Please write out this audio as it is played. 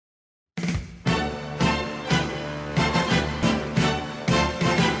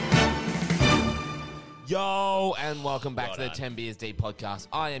Yo, and welcome back Well to the done. 10 Beers Deep podcast.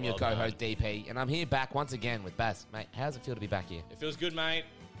 I am your co-host, DP, and I'm here back once again with Baz. Mate, how does it feel to be back here? It feels good, mate.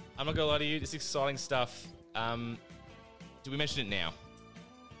 I'm not going to lie to you. This is exciting stuff. Do we mention it now?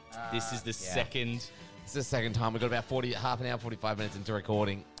 This is the second. It's the second time. We've got about half an hour, 45 minutes into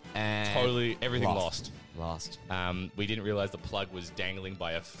recording. And Totally everything lost. We didn't realize the plug was dangling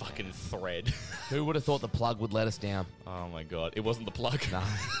by a fucking thread. Who would have thought the plug would let us down? Oh my god. It wasn't the plug. No,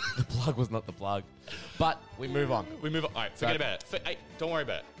 the plug was not the plug. But we move on. We move on. All right, forget about it. Hey, don't worry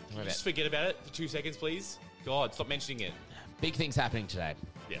about it. Worry Just about forget about it for 2 seconds, please. God, stop mentioning it. Big things happening today.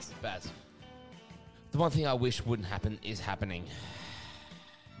 Yes. Baz. The one thing I wish wouldn't happen is happening.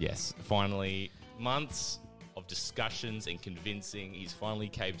 Yes. Finally, months of discussions and convincing. He's finally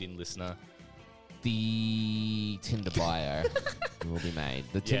caved in, listener. The Tinder bio will be made.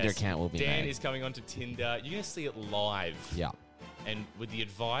 The Tinder Yes. account will be Dan made. is coming onto Tinder. You're going to see it live. Yeah. And with the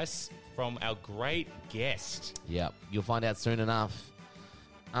advice from our great guest. Yep, you'll find out soon enough.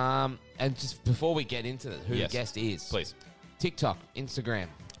 And just before we get into who Yes. the guest is, Please. TikTok, Instagram,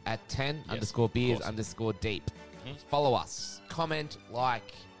 at 10 Yes, _beers of course. _deep. Follow us, comment,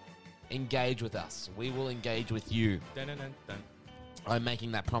 like, engage with us. We will engage with you. Dun, dun, dun, dun. I'm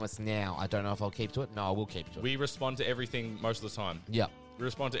making that promise now. I don't know if I'll keep to it. No, I will keep to it. We respond to everything most of the time. Yep. We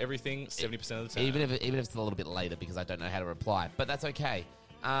respond to everything 70% of the time. Even if it's a little bit later because I don't know how to reply. But that's okay.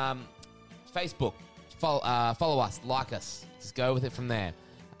 Facebook, follow us, like us. Just go with it from there.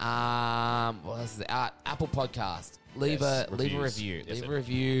 What else is it? Apple Podcast. Leave Yes, a reviews. review. Yes, Leave sir. a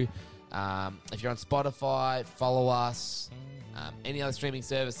review. If you're on Spotify, follow us. Any other streaming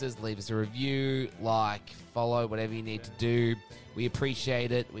services, leave us a review, like, follow, whatever you need to do. We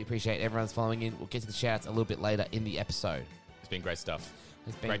appreciate it. We appreciate everyone's following in. We'll get to the shout-outs a little bit later in the episode. It's been great stuff.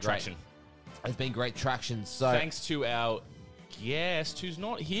 It's been Great traction. It's been great traction. So Thanks to our guest who's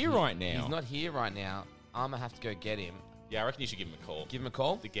not here right now. he's not here right now. I'm gonna have to go get him. Yeah, I reckon you should give him a call. Give him a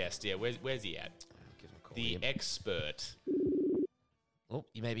call. The guest, yeah. Where's he at? Give him a call. The expert. Oh,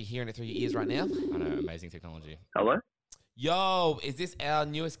 you may be hearing it through your ears right now. I know, amazing technology. Hello? Yo, is this our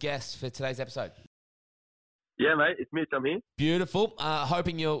newest guest for today's episode? Yeah, mate, it's Mitch. I'm here. Beautiful.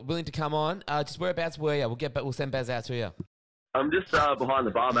 Hoping you're willing to come on. Just whereabouts were you? We'll send Baz out to you. I'm just behind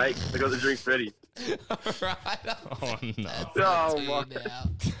the bar, mate. I got the drinks ready. All right. Oh, no. Oh, my.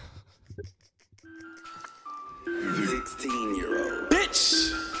 16-year-old.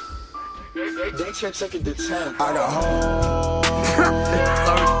 Bitch! They check it to 10. I got hoes.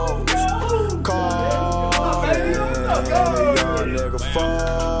 Call it. Young nigga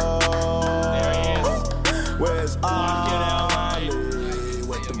There he is. fall. Where's Fuck it Ollie?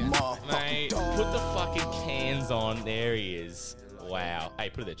 With the Mate, motherfucking put the fucking cans on. There he is. Wow. Hey,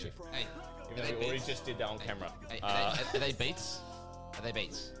 put it there, Chief. Hey, Even though we already just did that on camera. are they beats? Are they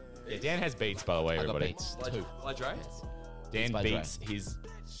beats? Yeah, Dan has beats, by the way, I got everybody. beats. Two. By Dre? Dan by beats his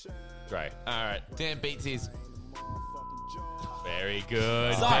Dre. All right. Dan beats his. Very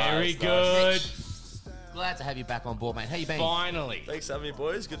good. Sorry. Very good. Glad to have you back on board, mate. How you been? Finally. Thanks for having me,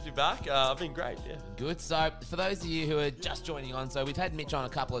 boys. Good to be back. I've been great, yeah. Good. So, for those of you who are just joining on, so we've had Mitch on a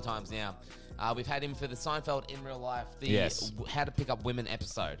couple of times now. We've had him for the Seinfeld in Real Life, the Yes. How to Pick Up Women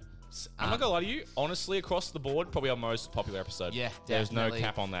episode. I'm not gonna lie to you. Honestly, across the board, probably our most popular episode. Yeah, There's no definitely.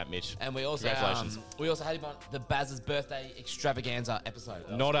 cap on that, Mitch. And we also Congratulations. had him on the Baz's birthday extravaganza episode.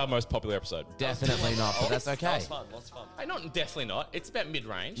 Not our most popular episode. Definitely not, but that's That okay. was fun. Lots of fun. Hey, definitely not. It's about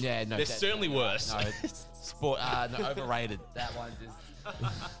mid-range. Yeah, no, There's certainly worse. No, no, overrated. That one just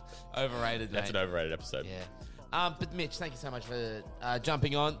overrated. That's mate. an overrated episode. Yeah. But Mitch, thank you so much for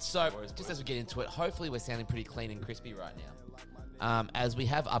jumping on. So, just as we get into it, hopefully we're sounding pretty clean and crispy right now. As we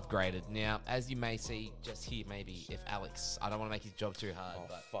have upgraded. Now, as you may see just here, maybe if Alex, I don't want to make his job too hard, Oh,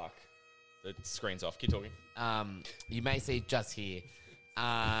 but fuck. The screen's off. Keep talking. you may see just here,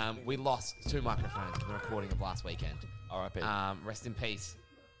 we lost 2 microphones in the recording of last weekend. R.I.P. Rest in peace.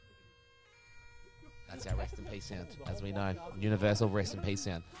 That's our rest in peace sound, as we know. Universal rest in peace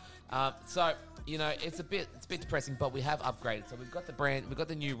sound. So, you know, it's a bit depressing, but we have upgraded. So we've got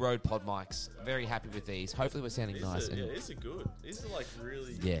the new Rode Pod mics. Very happy with these. Hopefully we're sounding nice. Yeah, And these are good. These are like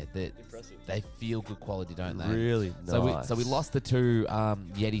really impressive. they feel good quality, don't they? Really So nice. we lost the 2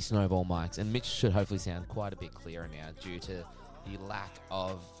 Yeti Snowball mics, and Mitch should hopefully sound quite a bit clearer now due to the lack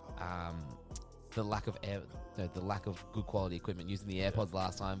of good quality equipment. Using the AirPods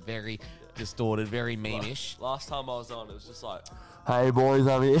last time, very distorted, very meme-ish. Last time I was on, it was just like, Hey boys,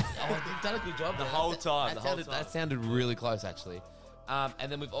 I'm here. Oh, you've done a good job. The whole time, That sounded really close, actually.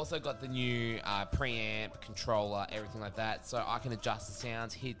 And then we've also got the new preamp, controller, everything like that. So I can adjust the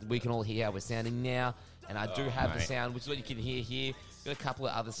sounds. We can all hear how we're sounding now. And I do have the sound, which is what you can hear here. We've got a couple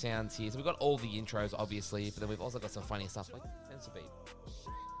of other sounds here. So we've got all the intros, obviously. But then we've also got some funny stuff like Sensor Beat,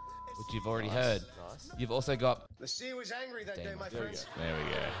 which you've already heard. Nice. You've also got... The sea was angry that day, my There we friends. go. There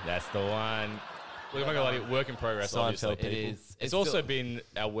we go. That's the one. Look, I'm not gonna lie to you, work in progress, obviously. Seinfeld It people. is. It's also been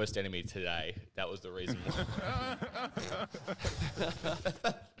our worst enemy today. That was the reason why.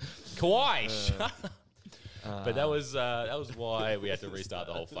 Kawhi! But that was why we had to restart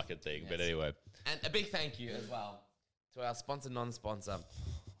the whole fucking thing. But anyway. And a big thank you as well to our sponsor, non-sponsor,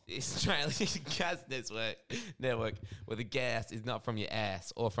 the Australian Gas Network, where the gas is not from your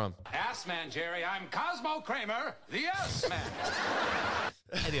ass or from... Ass man, Jerry. I'm Cosmo Kramer, the ass man.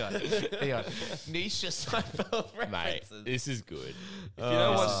 Anyway, niche Seinfeld Mate, references. this is good. If you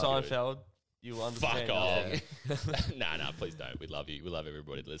don't watch this is good. Seinfeld, you understand. Fuck off. Nah, please don't. We love you. We love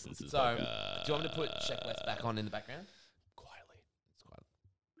everybody that listens to this So, podcast. do you want me to put Checklist back on in the background? Quietly. It's quite...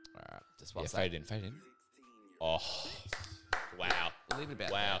 All right, just Yeah, whilst fade in, fade in. Oh, wow. We'll leave it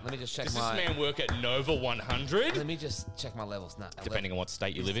about Wow. that. Let me just check Does my... this man work at Nova 100? Let me just check my levels. Nah, Depending on what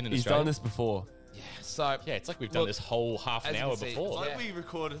state you live in He's Australia. done this before. Yeah, so... Yeah, it's like we've done Look, this whole half an as you hour can see, before. Like Yeah. we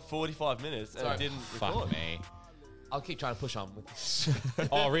recorded 45 minutes and Sorry. it didn't Fuck record. me. I'll keep trying to push on with this.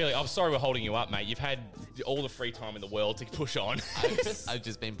 Oh, really? I'm sorry we're holding you up, mate. You've had all the free time in the world to push on. I've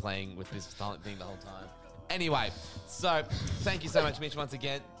just been playing with this thing the whole time. Anyway, so thank you so much, Mitch, once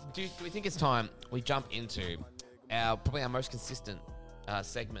again. Do we think it's time we jump into probably our most consistent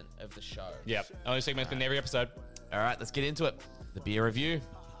segment of the show? Yep. Only segment in every episode. All right, let's get into it. The beer review.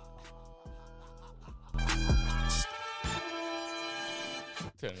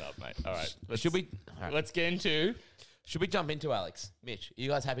 Turn it up, mate. All right. Should we? All right. Let's get into... Should we jump into Alex? Mitch, are you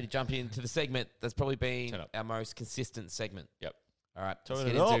guys happy to jump into the segment that's probably been Turn up. our most consistent segment? Yep. All right, Turn let's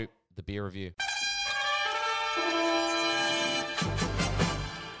it get up. into the beer review.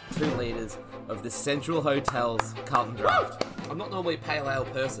 2 litres of the Central Hotel's Carlton Draft. I'm not normally a pale ale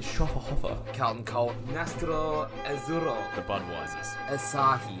person. Schofferhofer. Carlton Cold. Nastro Azzurro. The Budweisers.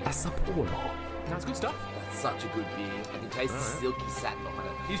 Asahi. Sapporo. That's good stuff. That's such a good beer. I can taste the silky satin behind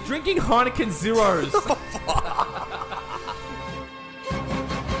it. He's drinking Heineken Zeros.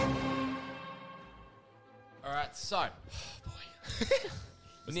 All right, so.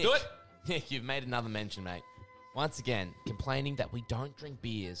 Let's do it. Nick, you've made another mention, mate. Once again, complaining that we don't drink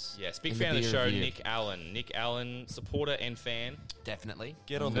beers. Yes, big in fan of the beer show, review. Nick Allen. Nick Allen, supporter and fan. Definitely.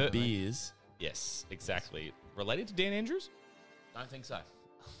 Get on the beers. Yes, exactly. Related to Dan Andrews? Don't think so.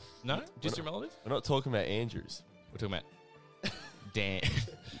 No? Distant relative? We're not talking about Andrews. We're talking about Dan.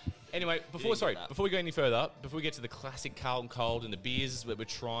 Anyway, before we go any further, before we get to the classic Carlton Cold and the beers that we're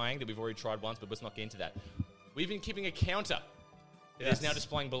trying, that we've already tried once, but let's not get into that. We've been keeping a counter that is now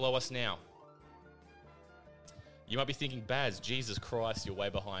displaying below us now. You might be thinking, Baz, Jesus Christ, you're way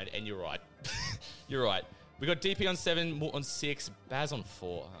behind, and you're right. You're right. We got DP on 7, Mort on 6, Baz on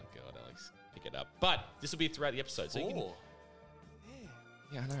 4. Oh, God, Alex, pick it up. But this will be throughout the episode. So you can,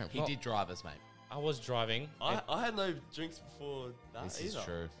 yeah, I know. He did drive us, mate. I was driving. I had no drinks before that This either. is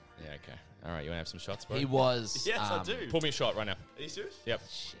true. Yeah, okay. All right, you want to have some shots, bro? He was. Yes, I do. Pour me a shot right now. Are you serious? Yep.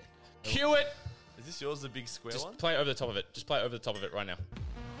 Shit. Cue it. Is this yours, the big square Just one? play it over the top of it. Just play it over the top of it right now.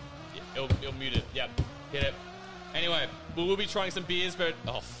 Yeah, it'll mute it. Yep. Hit it. Anyway, we'll be trying some beers, but...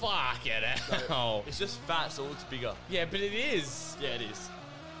 Oh, fuck it. Oh. It's just fat, so it looks bigger. Yeah, but it is. Yeah, it is.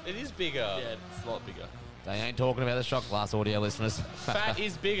 It is bigger. Yeah, it's a lot bigger. They ain't talking about the shot glass, audio listeners. Fat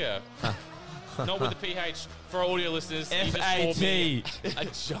is bigger. Not with the PH. For our audio listeners, you just poured me a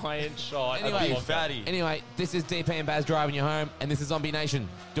giant shot. Anyway, of vodka. fatty. Anyway, this is DP and Baz driving you home, and this is Zombie Nation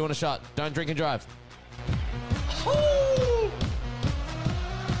doing a shot. Don't drink and drive.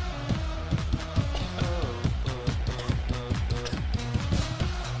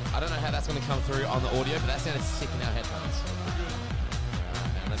 I don't know how that's going to come through on the audio, but that sounded sick in our headphones.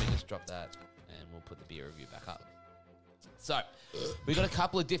 And let me just drop that, and we'll put the beer review back up. So, we've got a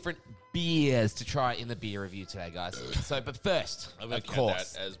couple of different beers to try in the beer review today, guys. So, but first, I'm going of to count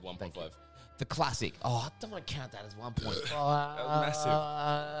course, that as 1.5. the classic. Oh, I don't want to count that as 1.5.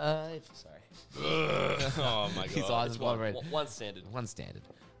 Sorry. Oh, my God. His eyes It's are blood red. one standard. One standard.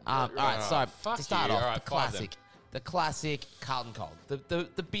 All right, so fuck to start you. off, All right, the five classic. The classic Carlton Cold.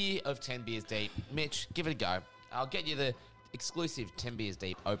 The beer of 10 beers deep. Mitch, give it a go. I'll get you the exclusive 10 beers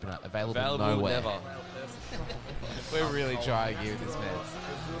deep opener available nowhere. never. We're really trying here with this, man.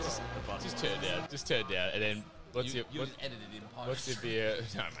 Just turn it down. Just turn it down. And then, what's your... You edited in post. What's the beer?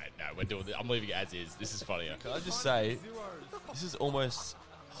 No, mate, no, we're doing it. I'm leaving it as is. This is funnier. Can I just say, this is almost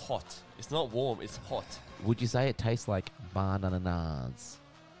hot. It's not warm. It's hot. Would you say it tastes like bananas?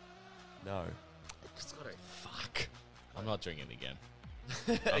 No. Fuck. I'm not drinking it again.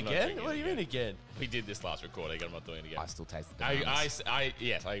 Again? What do you mean again? We did this last recording. I'm not doing it again. I still taste the bananas.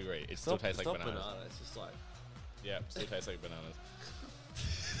 Yes, I agree. It still tastes like it's not bananas. banana. It's just like. Yeah, still tastes like bananas.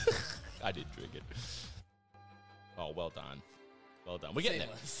 I did drink it. Oh, well done. Well done. We're getting there.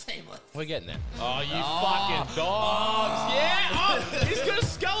 Seamless. We're getting there. Oh, you fucking dogs. Yeah. Oh, he's going to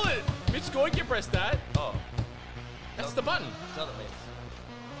scull it. Mitch, go and get press that. Oh. That's the button. Tell it means.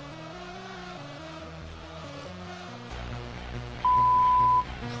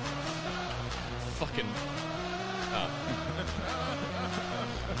 Fucking. Oh.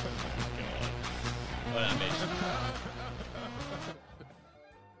 Well done, Mitch.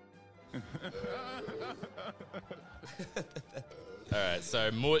 All right, so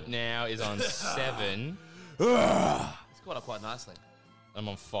Mut now is on 7. It's caught up quite nicely. I'm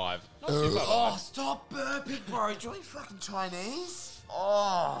on 5. Not too bad. Oh, stop burping, bro. Do you want fucking Chinese?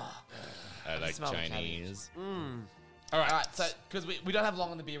 Oh. I like smell the Chinese. All right, so because we don't have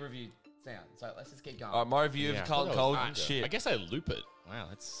long on the beer review sound, so let's just keep going. Alright, my review Yeah, I of thought Carlton that Cold. was longer. Shit. I guess I loop it. Wow,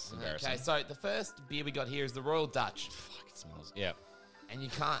 that's embarrassing. Okay, so the first beer we got here is the Royal Dutch, Fuck, it smells. Yeah. and you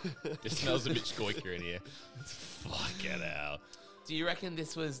can't. It smells a bit squeakier in here. Fuck it out. Do you reckon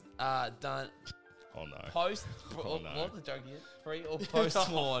this was done Oh no. post? Oh, no. What's the joke here? Pre or post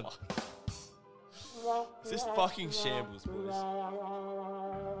spawn? Is this fucking shambles, boys?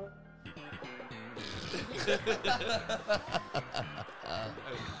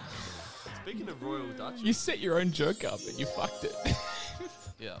 Speaking of Royal Dutch, You set your own joke up and you fucked it.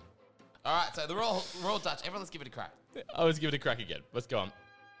 Yeah. All right, so the Royal Dutch. Everyone, let's give it a crack. I was give it a crack again. Let's go on.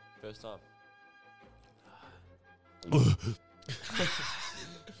 first time.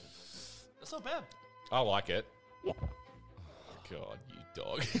 That's not bad. I like it. Oh, God, you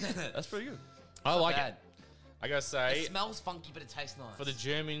dog. That's pretty good. I like bad. it. I gotta say, It smells funky, but it tastes nice. for the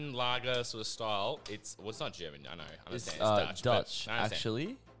German lager sort of style, it's not German. I know. I It's understand. It's Dutch, but I understand.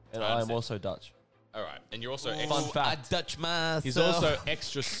 actually. And I I'm understand. also Dutch. All right, and you're also Fun fact. A Dutch myself. he's also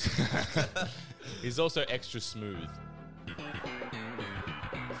extra. He's also extra smooth.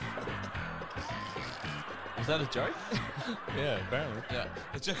 Was that a joke? Yeah, apparently. Yeah,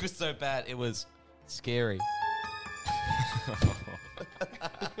 the joke was so bad it was scary.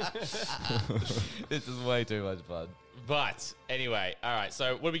 This is way too much fun. But anyway, all right.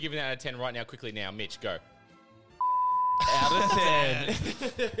 So what are we giving out of 10 right now? Quickly now, Mitch, go. Out of 10.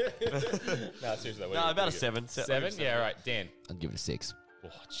 No, seriously. No, about a 7. 7? Yeah, all right. Dan. I'd give it a 6. Oh,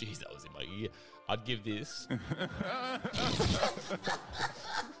 jeez, that was in my ear. I'd give this.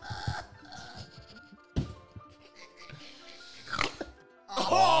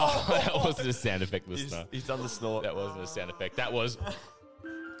 Oh, that wasn't a sound effect, listener. He's done the snort. That wasn't a sound effect. That was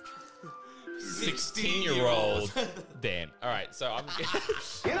 16-year-old Dan. All right, so I'm.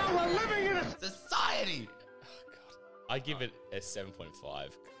 You know, we're living in a Society. I give it a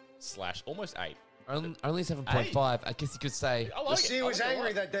 7.5 / almost 8. Only 7.5. I guess you could say. I like sea it. was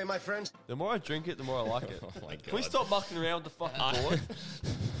angry that day, my friends. The more I drink it, the more I like it. Oh my God. Can we stop mucking around with the fucking board?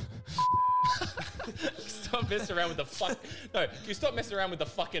 Stop messing around with the fuck. No, you stop messing around with the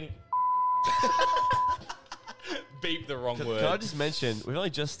fucking. Beep the wrong word. Can I just mention, we've only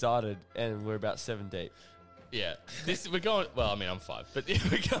just started and we're about 7 deep. Yeah, we're going. Well, I mean, I'm 5, but we're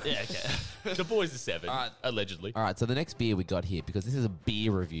going. Yeah, okay. The boys are 7, All right. allegedly. All right, so the next beer we got here, because this is a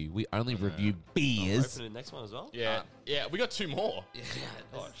beer review, we only review beers. Open the next one as well? Yeah, yeah. We got 2 more. Yeah,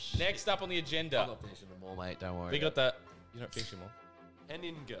 Next up on the agenda, I'm not finishing them all, mate. Don't worry. we got the. You don't finish them all.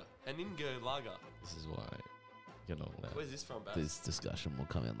 Henninger Lager. This is why, you know, Where's this from, Baz? this discussion will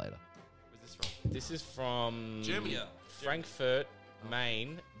come in later. Where's this from? This is from Germany. Frankfurt,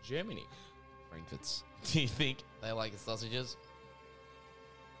 Maine, Germany. Frankfurts. Do you think they like sausages?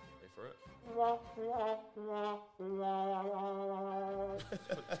 Wait for it.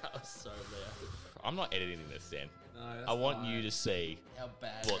 That was so loud. I'm not editing this, Dan. No, I want you to see how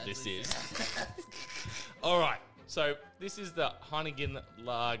bad what this is. All right. So this is the Heineken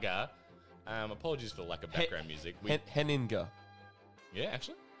Lager. Apologies for the lack of background music. Henninger. Yeah,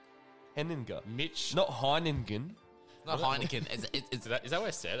 actually. Henninger. Mitch. Not Heiningen. Not Heineken. It's Is that what I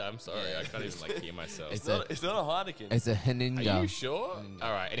said? I'm sorry. I can't even hear myself. It's It's not a Heineken. it's a Henninger. Are you sure?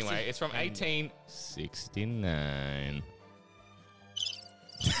 All right. Anyway, it's from 1869.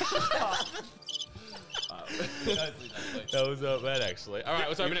 That was not bad, actually. All right,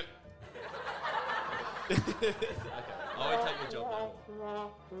 let's open it. I will take your job.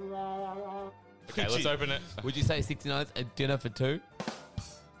 Okay, let's open it. Would you say 69 is a dinner for 2?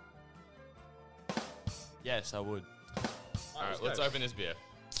 Yes, I would. All right, let's open this beer.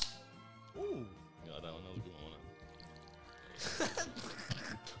 Ooh. Yeah, that one was a good one.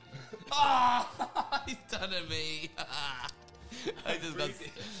 Oh, he's done it me. I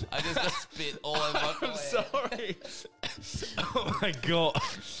just got spit all over my I'm sorry. Oh my god.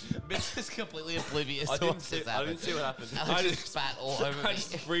 Mitch is completely oblivious I to what didn't just see happened. what happened. I just spat all over I me.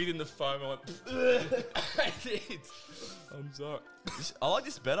 just breathed in the foam. I went. I did. I'm sorry. I like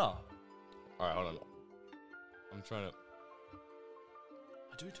this better. All right, hold on. I'm trying to.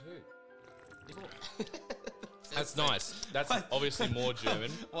 I do too. That's nice. That's obviously more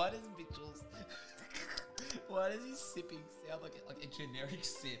German. Why does Mitchell's... Why does his sipping sound like a generic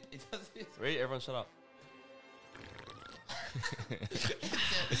sip? It doesn't... Ready? Everyone shut up.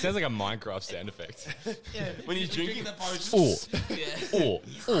 It sounds like a Minecraft sound effect. Yeah, When he's drinking the potion. Oh,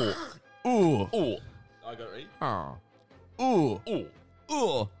 Yeah. oh, oh, I got it ready. Oh. oh, Ooh.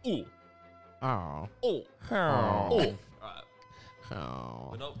 oh, Oh. oh. Oh. Alright. Oh.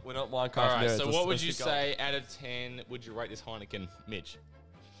 We're not Minecraft All right. nerds. So, Let's- what would let's you get going. say out of 10? Would you rate this Heineken, Mitch?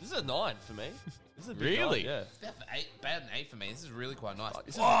 This is a 9 for me. This is a big Really? 9, yeah. It's about better than 8 for me. This is really quite nice.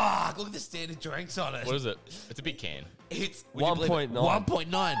 This is- Fuck, look at the standard drinks on it. What is it? It's a big can. It's 1.9.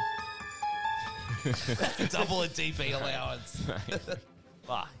 1.9. That's double a DP allowance.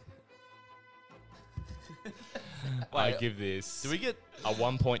 Fuck. I give this Do we get... a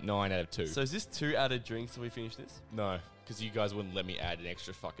 1.9 out of 2. So is this 2 added drinks till we finish this? No, because you guys wouldn't let me add an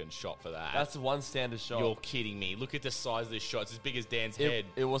extra fucking shot for that. That's one standard shot. You're kidding me. Look at the size of this shot. It's as big as Dan's head.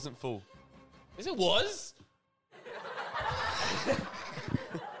 It wasn't full. Yes, it was.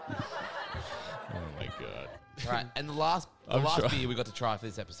 Oh my god. Right, and the last I'm sure. beer we got to try for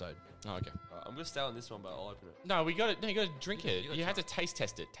this episode. Oh, okay. Alright, I'm going to stay on this one, but I'll open it. No, we got it. No, you got to drink it. gotta You have to taste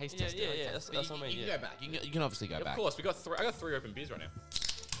test it. Taste test it. Yeah, that's what I mean. You Yeah. can go back. You can obviously go Of back. course, we got 3. I got 3 open beers right now.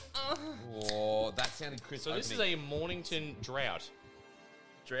 Oh, that sounded crisp. So this is a Mornington Drought.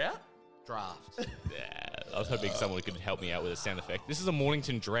 Drought? draft. Yeah, I was hoping someone could help me out with a sound effect. This is a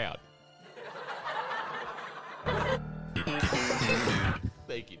Mornington Drought.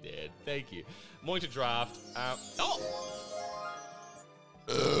 Thank you, Dad. Thank you. Mornington Draft.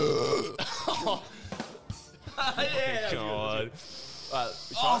 Yeah. God. Oh,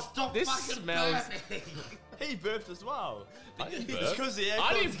 stop This fucking smells- burping. He burped as well. I didn't It's burp. 'cause the air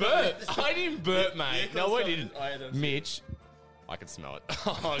I didn't burp. I didn't burp, mate. No, I didn't. I don't- Mitch, I can smell it.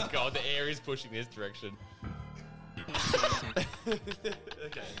 Oh God, the air is pushing this direction.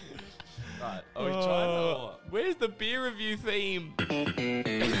 Okay. Alright, are we trying or what? Where's the beer review theme?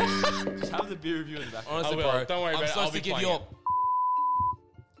 Just have the beer review in the back. Honestly, I will. bro, Don't worry I'm about it. supposed I'll be to give playing you it.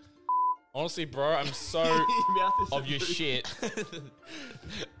 Honestly, bro, I'm so Mouth is of your shit.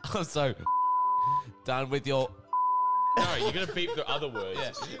 I'm so done with your. No, you're gonna beep the other words.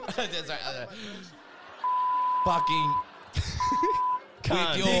 That's right. Fucking.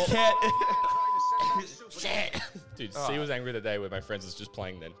 Can't. With your Shit. Dude, C was angry the day where my friends was just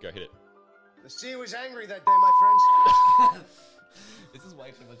playing then. Go hit it. The sea was angry that day, my friends. This is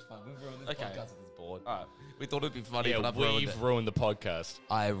way too much fun. We've ruined this Okay. podcast at this board. Alright. We thought it'd be funny, Yeah, but I've ruined we've it. ruined the podcast.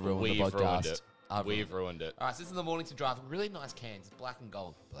 I ruined We've the podcast. ruined it. I've We've ruined it. All right, so this is the Mornington Draft. Really nice cans. It's black and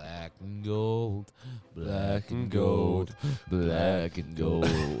gold. Black and gold. Black and gold. Black and gold.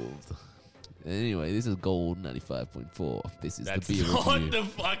 Anyway, this is gold 95.4. This is That's the beer not review. the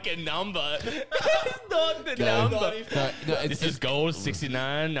fucking number. That's not the number. No, This is gold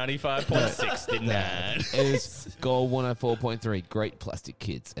 69, 95.69. It is gold 104.3. Great plastic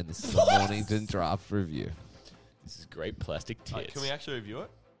kids. And this is the Mornington Draft review. This is great plastic tits. Can we actually review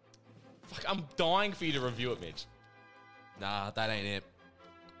it? Fuck, I'm dying for you to review it, Mitch. Nah, that ain't it.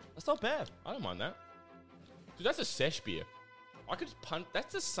 That's not bad. I don't mind that. Dude, that's a sesh beer. I could punt.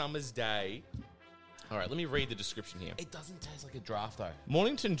 That's a summer's day. All right, let me read the description here. It doesn't taste like a draft, though.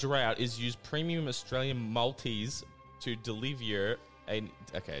 Mornington Drought is used premium Australian Maltese to deliver a...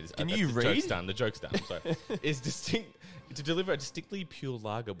 Okay, Can the you read? Joke's done. The joke's done. I'm sorry. Is distinct to deliver a distinctly pure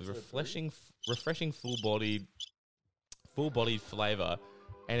lager with refreshing full-bodied flavour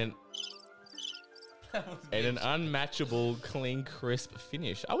and an unmatchable, clean, crisp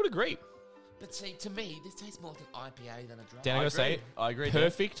finish. I would agree. But see, to me, this tastes more like an IPA than a draft. Dan, I gotta say, I agree.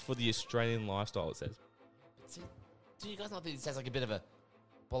 perfect for the Australian lifestyle, it says. But see, do you guys not think it tastes like a bit of a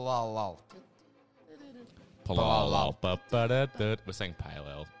balal? We're saying pale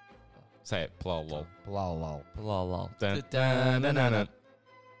ale. Say it, palal. Balal. Lol. Palal.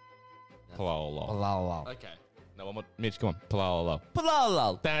 Balal. Okay. No, one more. Mitch, come on. Palal.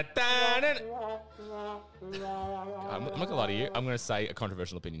 Palal. I'm not gonna lie to you. I'm gonna say a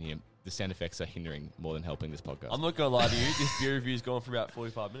controversial opinion here. The sound effects are hindering more than helping this podcast. I'm not gonna lie to you. This beer review's gone for about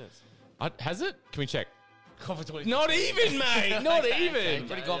 45 minutes. Has it? Can we check? Not even, mate. Not even.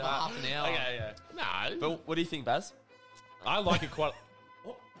 Pretty gone for half an hour. Okay, yeah. Nah, But what do you think, Baz? I like it quite.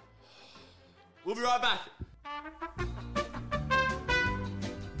 We'll be right back.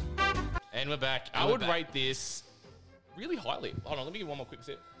 And we're back. I would rate this really highly. Hold on, let me give one more quick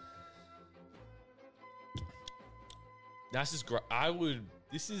sip. This is great.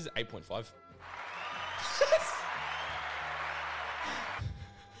 This is 8.5.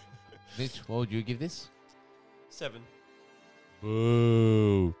 Mitch, what would you give this? 7.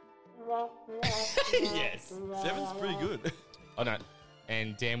 Boo. Yes. 7's pretty good. Oh, no.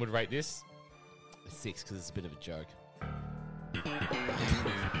 And Dan would rate this? 6, because it's a bit of a joke.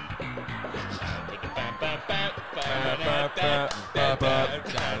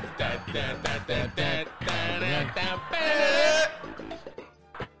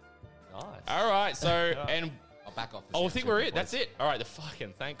 Nice. All right, so, and I'll back off. I think we're it. That's it. All right, the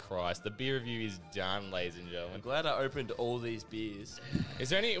fucking, thank Christ. The beer review is done, ladies and gentlemen. I'm glad I opened all these beers. Is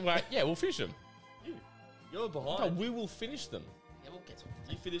there any, well, yeah, we'll finish them. You're No, behind. we will finish them. Yeah, we'll get to it.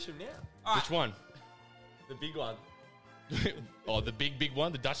 You finish them now. Which one? The big one. Oh, the big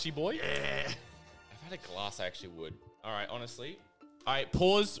one, the Dutchy boy? Yeah. If I had a glass, I actually would. All right, honestly. All right,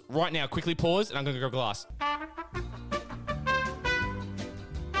 pause right now. Quickly pause, and I'm going to grab a glass.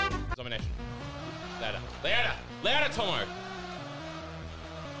 Domination. Louder, Tomo.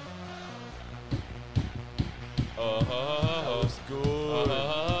 Oh, That's good.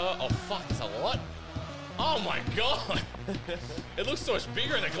 oh, fuck, it's a lot. Oh, my God. It looks so much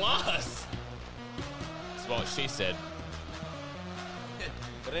bigger in the glass. That's what she said.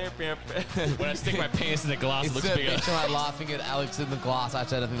 When I stick my penis in the glass, it looks Instead of bigger. Mitch and I laughing at Alex in the glass,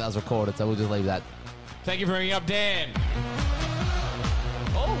 actually, I don't think that was recorded, so we'll just leave that. Thank you for bringing up Dan.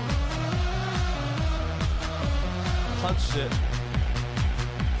 Oh. Punched it.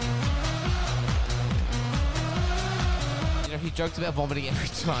 You know, he jokes about vomiting every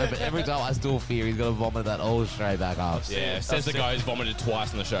time, but every time I still fear he's going to vomit that all straight back up. Yeah, says the guy who's vomited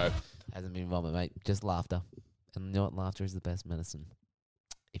twice on the show. Hasn't been vomit, mate. Just laughter. And you know what? Laughter is the best medicine.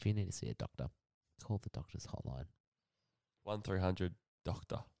 If you need to see a doctor, call the doctor's hotline. 1-300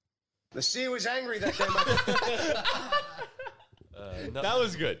 doctor. The sea was angry that day, my That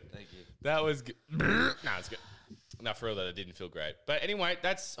was good. Thank you. That was good. No, it's good. No, for real, that it didn't feel great. But anyway,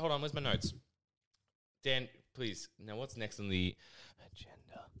 that's... Hold on, where's my notes? Dan, please. Now, what's next on the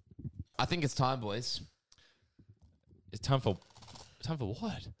agenda? I think it's time, boys. It's time for... Time for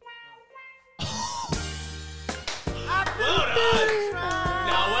what?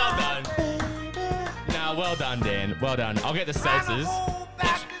 Well done, Dan. Well done. I'll get the seltzers.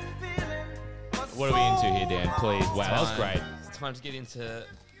 What are we into here, Dan? Please. Wow, that was great. It's time to get into...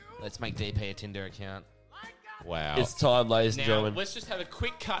 Let's make DP a Tinder account. Wow. It's time, ladies and Now, gentlemen. let's just have a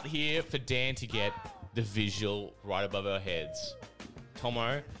quick cut here for Dan to get the visual right above our heads.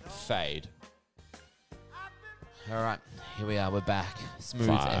 Tomo, fade. All right, here we are. We're back. Smooth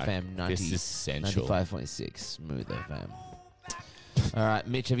Fuck, FM 90, this is essential. 95.6. Smooth FM. All right,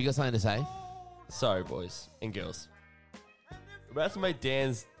 Mitch, have you got something to say? So, boys and girls, we're about to make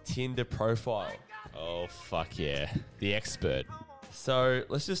Dan's Tinder profile. Oh, fuck yeah. The expert. So,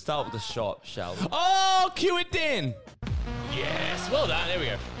 let's just start with the shot, shall we? Oh, cue it, Dan. Yes. Well done. There we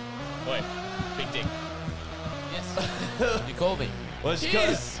go. Wait. Big dick. Yes. You called me. Well,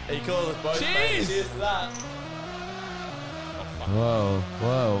 Cheers. He called us both. Cheers. Mate. Cheers to that. Oh, fuck. Whoa,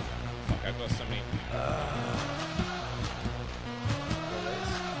 whoa. Fuck, I've got so many.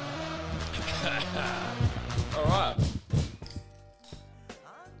 All right.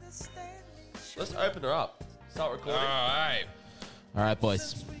 Let's open her up. Start recording. All right. All right,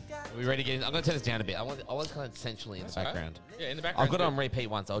 boys. Are we ready to get in? I'm going to turn this down a bit. I want kind of essentially in the Alright. background. Yeah, in the background. I've got it on repeat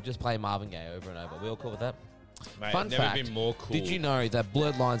once. I'll just play Marvin Gaye over and over. We all cool with that? Mate, Fun never fact, been more cool. did you know that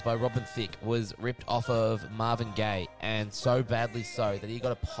Blurred Lines by Robin Thicke was ripped off of Marvin Gaye, and so badly so that he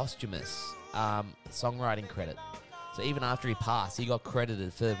got a posthumous songwriting credit. So even after he passed, he got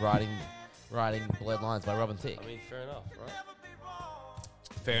credited for writing Blurred Lines by Robin Thicke. I mean, fair enough, right?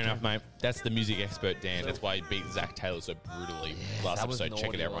 Fair enough, mate. That's the music expert, Dan. That's why he beat Zach Taylor so brutally last that was episode.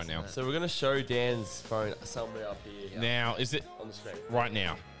 Check it naughty, out right now. wasn't So we're going to show Dan's phone somewhere up here Now, is it on the screen. right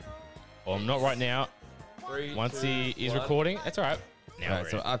now? Well, not right now. 3, Once 2, he is 1. recording, that's all right. Now All right, we're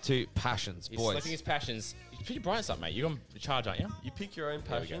so in. up to passions, He's boys. selecting his passions. You put your brightness up, mate. You're on charge, aren't you? You pick your own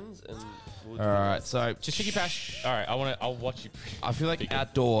There we go. passions and we'll do All right, this. so Just pick your passion. All right, I'll watch you. I feel like Pick it.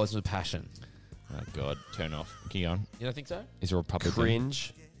 outdoors was passion. Oh God, turn off. Keep on. You don't think so? Is a Republican?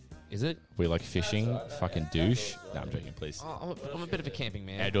 Cringe. Is it? We like fishing. Fucking douche. No, I'm joking. Please. Oh, I'm a bit of a camping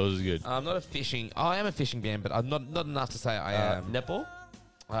man. Outdoors is good. I'm not a fishing. I am a fishing man, but I'm not enough to say I am. Netball?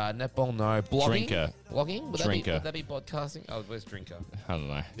 Netball, no. Blogging? Drinker. Blogging? Would Drinker. That be podcasting? Oh, where's drinker? I don't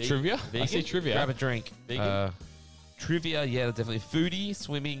know. Vegan? Trivia? I Vegan? see trivia. Grab a drink. Vegan? Trivia, yeah, definitely. Foodie,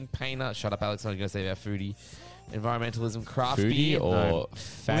 swimming, painter. Shut up, Alex. I'm going to say about foodie. Environmentalism, craft Foodie beer. or no.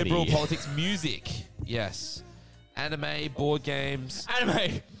 fatty? Liberal politics, music. Yes. Anime, board games.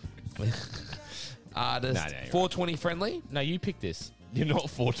 Anime. Artist. No, you're right. 420 friendly? No, you picked this. You're not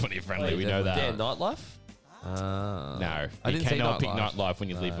 420 friendly. We know that. Dan, nightlife? No, I you didn't say cannot pick nightlife. nightlife when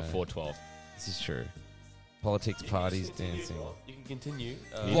you leave No. before 12. This is true. Politics, parties, dancing. You can continue.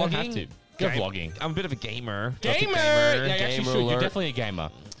 You don't have Vlogging? to. Go Game- vlogging. I'm a bit of a gamer. Gamer! Yeah, you actually Gamer should. You're alert. definitely a gamer.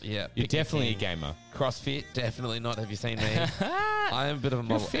 Yeah. You're picking definitely a team. gamer. CrossFit, definitely not. Have you seen me? I am a bit of a You're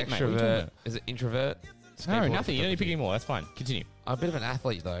model fit, mate. What are you talking extrovert. about? Is it introvert? No, Skateboard, nothing. You don't need to pick photography. anymore. That's fine. Continue. I'm a bit of an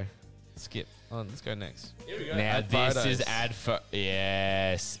athlete though. Skip. On, let's go next. Now Add this photos. is ad for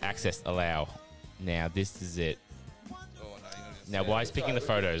yes. Access allow. Now this is it. Now why is picking the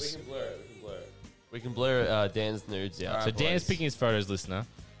photos? We can blur Dan's nudes out. So Dan's picking his photos, listener.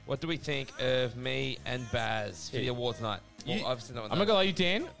 What do we think of me and Baz for the Yeah. awards night? Well, You- obviously not. I'm not gonna lie, you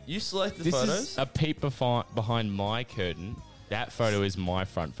Dan. You select the This photos. is a peep behind my curtain. That photo is my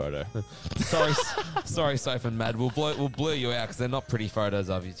front photo. sorry, Sophie and Mad. We'll blur you out because they're not pretty photos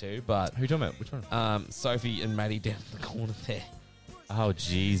of you two. But Who you talking about? Which one? Sophie and Maddie down in the corner there. Oh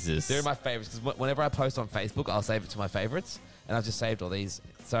Jesus! They're my favorites because whenever I post on Facebook, I'll save it to my favorites, and I've just saved all these.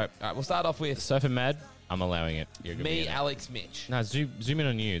 So, all right, we'll start off with Surf and Mad. I'm allowing it. You're gonna be me, in it. Only Mitch. No, zoom in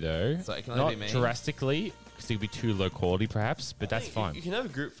on you though. So it can only Not be me. drastically, because it could be too low quality, perhaps. But that's fine. You can have a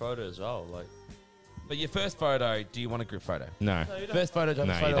group photo as well. Like, But your first photo, do you want a group photo? No. First photo,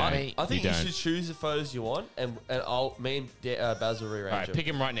 No, photo you of don't. me. I think You you, don't. should choose the photos you want, and me and Baz will rearrange All right, them. pick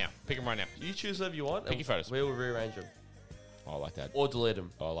him right now. Pick him right now. You choose whatever you want. Pick and your photos. We will rearrange them Oh, I like that. or delete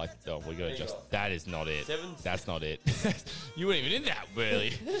them. Oh, I like. Oh, we gotta you just. go. That is not it. Seven- That's not it. You weren't even in that,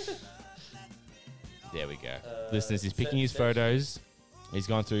 really. There we go. Listeners, he's picking his photos. He's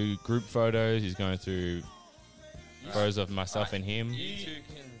going through group photos. He's going through photos of myself and him. You two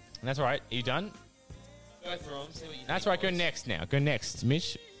can And that's all right. Are you done? go through them, see what you That's think, right. Go boys. next now. Go next,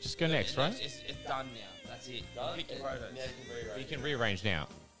 Mitch. Just go next, right? It's done now. That's it. Pick your photos. You can rearrange now.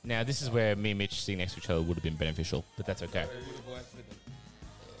 Now, this is where me and Mitch sitting next to each other would have been beneficial, but that's okay.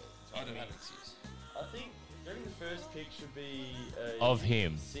 I don't have an excuse. I think the first pic should be Of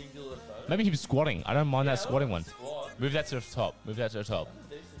him. singular photo. Maybe him squatting. I don't mind that Yeah, squatting one. Squat. Move that to the top. Move that to the top.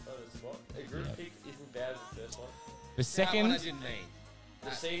 Decent photo squat. A group pic isn't bad as the first one. The second. didn't need. The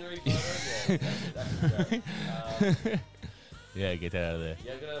scenery photo, yeah, that's great. Yeah, get that out of there.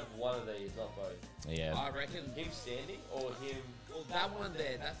 You're gonna have one of these, not both. Yeah. I reckon. Him standing or him. Well, that one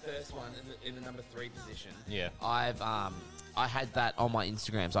there, that first one in the number 3 position. Yeah. I had that on my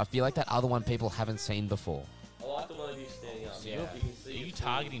Instagram, so I feel like that other one people haven't seen before. I like the one of you standing up. Yeah. You can Are see you your full-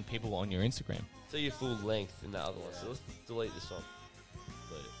 targeting people on your Instagram? See your full length in that other one. So let's delete this one.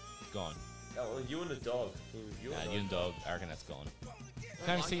 Gone. Oh, well, you and the dog. You You and dog. I reckon that's gone.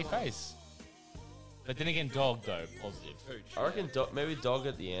 Can't even see your face. But then again, dog though, positive. I reckon maybe dog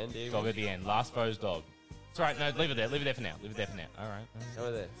at the end. Even. Dog at the end. Last photo's dog. It's alright. No, leave it there. Leave it there for now. Leave it there for now. All right.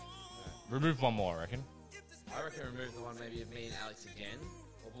 Over there. Remove one more. I reckon. I reckon remove the one maybe of me and Alex again.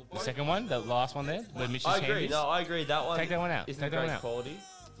 The second one, the last one there, where Mitch's I hand agree. is. No, I agree. That one. Take that one out. Isn't Take that great one out. quality.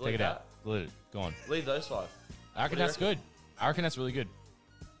 Delete Take it that. out. Delete it. Gone. Leave those 5. I reckon do you that's good. I reckon that's really good.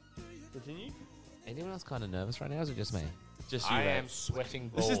 Continue. Anyone else kind of nervous right now, or is it just me? Just you, I mate. am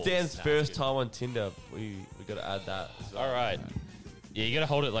sweating This balls. is Dan's No, first it's time on Tinder. We got to add that. As good. well. All right. Yeah, you gotta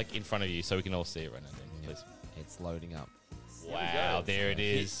hold it like in front of you so we can all see it right now. Then, please. It's loading up. Wow, there it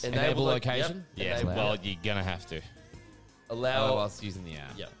is. Enable lo- location? Yep. Yeah, Enable. well, you're gonna have to. Allow. I was using the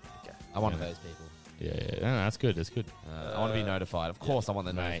app. Yeah. Okay. I'm one of those people. Yeah. No, that's good. That's good. I want to be notified. Of course, I want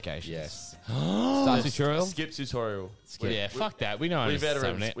the Mate, notifications. yes. Start tutorial. Skip tutorial. Well, yeah, fuck that. We know. we it's veterans.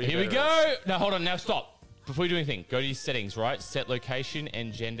 7 minutes. We Here we go. veterans. No, hold on. Now stop. Before you do anything, go to your settings. Right, set location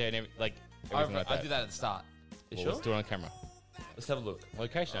and gender and everything like everything like I that. do that at the start. You Well, sure? let's do it on camera. Let's have a look.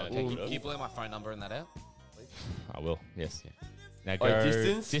 Location. I don't Can think you blur my phone number and that out? I will. Yes. Now Oh, go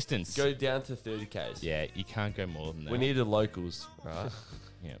distance? Distance. Go down to 30Ks. Yeah, you can't go more than that. We need the locals, right?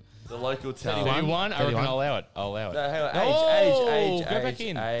 Yeah. The local town. 31. I reckon 31. I'll allow it. I'll allow it. No, hang on. No! Age. Go back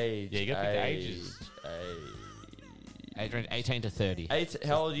in. Age. Yeah, you gotta pick the ages. Adrian, 18 to 30.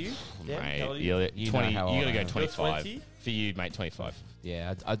 How old are you? Dan, Mate, how old are you? you're You know 20. how You old gotta I go am. 25. 20? For you, mate, 25.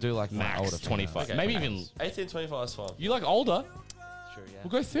 Yeah, I do like my older Max 25. Okay. Maybe even. 18, 25 is fine. You like older? Sure, yeah.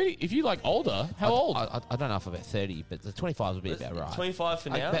 We'll go 30. If you like older, how old? I don't know if I'm about 30, but the 25 would be about right. 25 for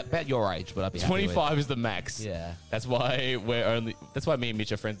now. About your age, but I'd be happy with. 25 is the max. Yeah. That's why we're only. That's why me and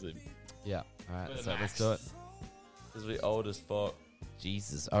Mitch are friends with him. Yeah. All right, We're the so let's max. do it. Because we're old as fuck.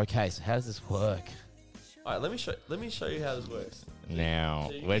 Jesus. Okay, so how does this work? All right, let me show you how this works. Now,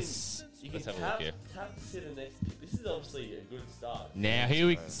 So you let's can have a tap, look here. Tap to see the next pic. This is obviously a good start. Now, here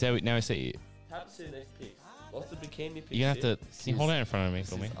we now we see. Tap to see the next pic. Lots of bikini pics. You're going to have here. to... Can you hold it in front of me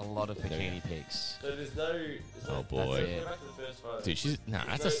for me? A lot of bikini pics. So there's no. Oh, boy. Go back to the first photo. Dude, she's... Nah,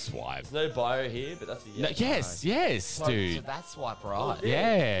 that's a swipe. There's no bio here, but that's a No, yes. yes, So dude. that's swipe right.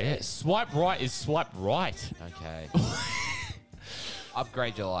 Yeah. Swipe right is swipe right. Okay.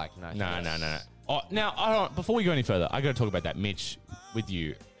 Upgrade your like. No. No. Oh, now, I don't, before we go any further, I got to talk about that, Mitch, with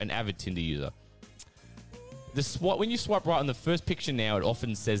you, an avid Tinder user. When you swipe right on the first picture now, it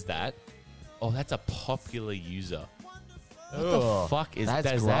often says that. Oh, that's a popular user. What the fuck does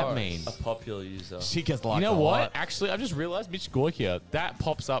that gross. mean? A popular user. She gets like. You know a what? lot. Actually, I just realized Mitch Gorkia. That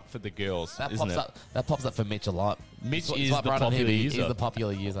pops up for the girls, That isn't pops it? up. That pops up for Mitch a lot. Mitch Swipe is the right on him, popular He's user. the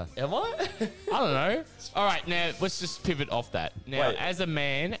popular user. Am I? I don't know. All right, now let's just pivot off that. Now, Wait. as a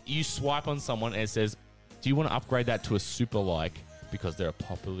man, you swipe on someone and it says, "Do you want to upgrade that to a super like because they're a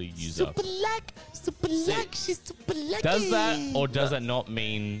popular user?" Super like, she's super lucky. Does that or does that not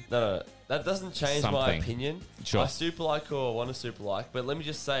mean? No. That doesn't change my Something. opinion. Sure. I super like or want to super like, but let me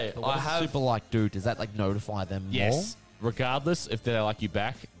just say, What I does have super like do? Does that like notify them Yes. Regardless if they like you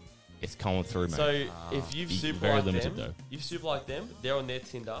back, it's coming through, mate. So if you've Be super very liked limited, them, though. you've super liked them, they're on their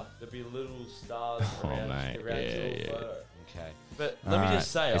Tinder. There'll be little stars around, mate. around Yeah, your yeah. photo. Okay. But let me Alright,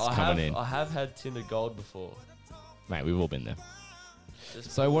 just say, it's coming in. I have had Tinder Gold before. Mate, we've all been there.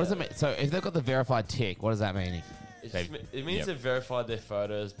 Just So what does it mean? So if they've got the verified tick, what does that mean? It means Yep. they've verified their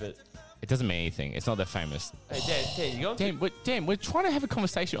photos, but It doesn't mean anything. It's not that famous. hey, Dan, you got Dan, we're trying to have a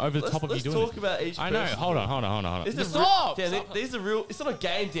conversation over the top of you let's doing talk this. about each. I know. person. Hold on. These are Stop! Dan, Stop. these are real. It's not a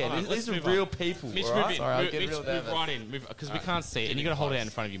game, Dan. Hold on, These let's are move real on. people. Mitch, all move right? in. Sorry, I'll Mitch, get real move nervous. right in. Because we can't see it. And you got to hold it out in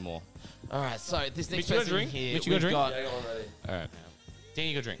front of you more. All right. So this Mitch, next you got a person drink? here, Mitch, you got a we've drink? got- Yeah, I got one ready. All right. Dan,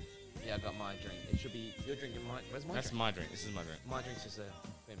 you got a drink. Yeah, I got my drink. It should be your drink and mine. Where's my That's drink? my drink. This is my drink. My drink's just there.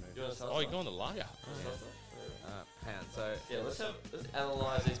 Been moved. You want to Oh, you're going to lager. Hang on. So Yeah, let's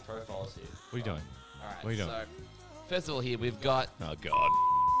analyze these profiles here. What are you doing? all right. What are you doing? So first of all, here we've got. Oh, God.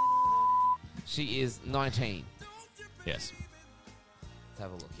 She is 19. Yes. Let's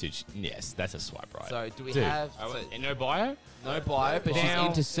have a look. Dude, yes, that's a swipe right. So do we Dude. have And no bio? no bio, but Now-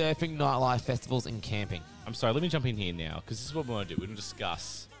 she's into surfing, nightlife, festivals, and camping. I'm sorry, let me jump in here now because this is what we want to do. We're going to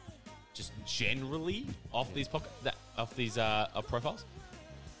discuss just generally off these profiles.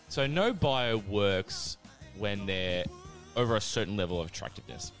 So no bio works when they're over a certain level of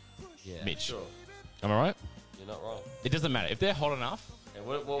attractiveness. Yeah. Mitch, Sure, am I right? you're not wrong. It doesn't matter if they're hot enough. And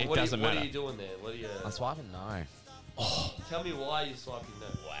what It are doesn't you, what matter. are you doing there? What are you? I'm swiping no. Tell me why you're swiping no.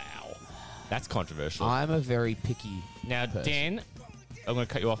 Wow, that's controversial. I'm a very picky. Now, person. Dan, I'm going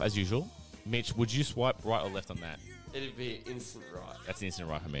to cut you off as usual. Mitch, would you swipe right or left on that? It'd be instant right. That's an instant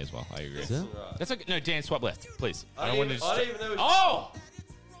right for me as well. I agree. Is it? Instant right. That's okay. No, Dan, swipe left, please. I don't even know. Oh!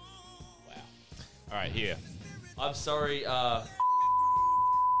 Wow. All right, here. I'm sorry. I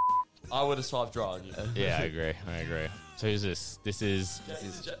would have swiped right on you. Yeah, I agree. So who's this? This is...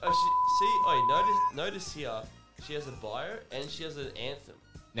 Notice here, she has a bio and she has an anthem.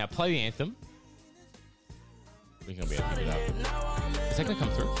 Now play the anthem. We can be able to pick it up. Is that going to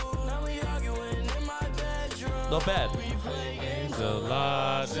come through? Not bad.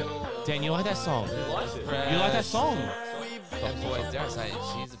 Dan, you like that song? You liked it. You like that song? Boys, dare I say,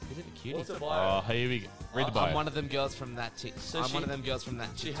 she's a bit of a cutie. What's a bio? Oh, here we go. Read the I'm bio. one of them girls from that tick. So I'm she- one of them girls from that.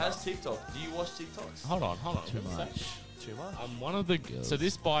 She TikTok. has TikTok. Do you watch TikToks? Hold on. Too much. Too much. I'm one of the... So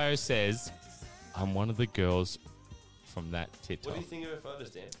this bio says, I'm one of the girls from that What TikTok. do you think of her photos,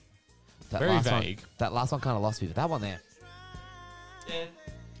 Dan? That Very last vague. One, that last one kind of lost me, but that one there. Dan,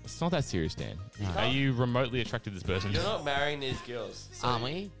 It's not that serious, Dan. No. Are you remotely attracted to this person? you're not marrying these girls. So Aren't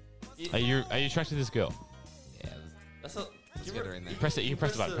we? Are you attracted to this girl? Yeah. That's not. Let's get her in there. Press it. You can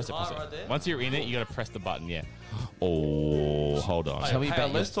press the button. Press it. heart Press it. right there. Once you're in it, you gotta press the button. Yeah. Oh, hold on. Shall we Hey,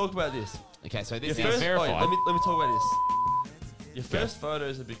 bet let's you- talk about this. Okay, so Your this Your is first, verified. let me talk about this. Your first photo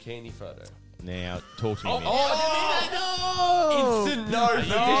is a bikini photo. Now talk to me. Mitch. Oh, Instant no for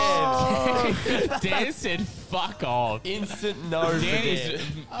Dan. Dan said, "Fuck off." Instant no for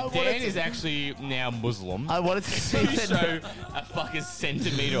Dan Dan. is actually now Muslim. I wanted to see To the show a fucking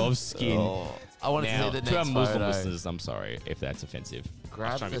centimeter of skin. I wanted Now, to see the to our next Muslim photo. listeners, I'm sorry if that's offensive. I was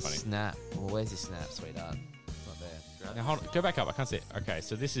Grab trying to the be funny. snap. Well, where's your snap, sweetheart? It's not there. Now hold on, go back up. I can't see it. Okay,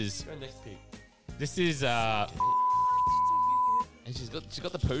 so this is Go next pic. And she's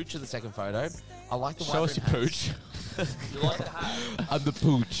got the pooch in the second photo. I like the show one. us your pooch. You like the hat? I'm the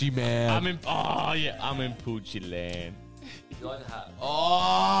poochy man. I'm in Poochie land. You like the hat?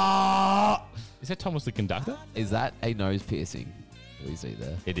 Oh, Is that Thomas the conductor? is that a nose piercing? We see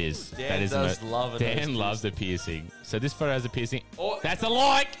there. It is. Dan that is does the love a Dan nose loves the piercing. So this photo has a piercing. Oh. That's a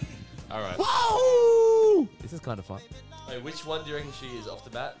like. All right. Whoa! This is kind of fun. Wait, which one do you reckon she is off the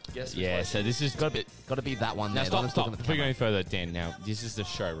bat? Guess which Yeah. one So this is Got to be that one Now there. the one stop. that's looking at the Before we go any camera. further, Dan. Now this is the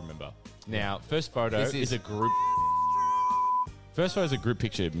show. Remember. Now first photo This is is- a group. First photo is a group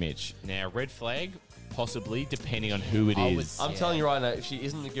picture of Mitch. Now red flag, possibly depending on who it I would is. I'm telling you right now, if she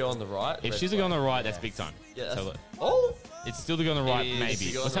isn't the girl on the right, If red she's the girl on flag. the right, that's big time. Yeah, So that's- look, Oh! it's still the girl on the right, It is. maybe.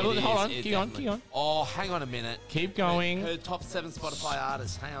 It Let's have a look. is. Hold on. It Keep on. definitely- Keep on. Oh, hang on a minute. Keep going. Her top 7 Spotify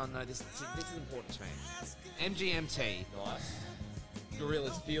artists. Hang on, no, this is important to me. MGMT. Nice.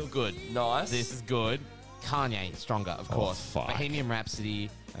 Gorillas Feel Good. Nice. This is good. Kanye, Stronger, of course. fuck. Bohemian Rhapsody.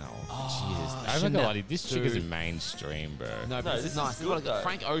 Oh, Jesus. I'm not Chanel. gonna lie to you, this chick Dude. isn't mainstream, bro. No, but No, this this is nice. is This is what I good, got. though.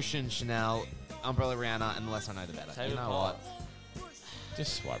 Frank Ocean, Chanel, Umbrella Rihanna, and the less I know, the better. Tame you know Impala. what?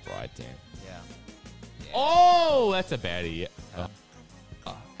 Just swipe right, Dan. Yeah. Oh, that's a baddie. Oh,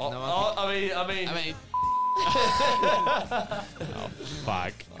 Oh, No, oh, I mean, I mean,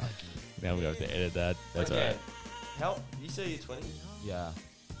 fuck. Now we have to edit that. That's okay. alright. How you say you're 20? yeah.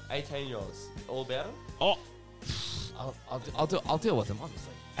 18-year-olds. All about them? Oh, I'll deal with them,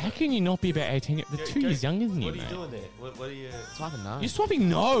 obviously. how can you not be about 18? They're 2 years younger than you, What are you mate. doing there? What are you? So I don't know. You're swapping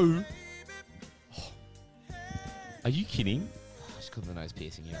no. Are you kidding? Just because of the nose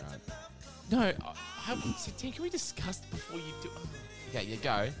piercing, you're right. No. Dan, can we discuss before you do? Okay, you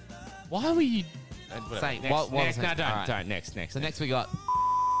go. Why were you? Saying, Next, what was next, it? no, don't, Alright. don't. Next. So next we got,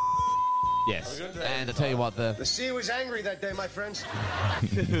 Yes. and I tell you what, The sea was angry that day, my friends.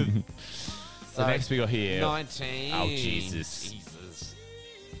 So next we got here. 19. Oh, Jesus.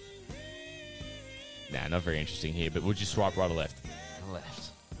 Nah, not very interesting here. But would you swipe right or left?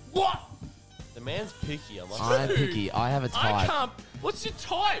 Left. What? The man's picky. I'm like, I'm picky. I have a I type. can't. What's your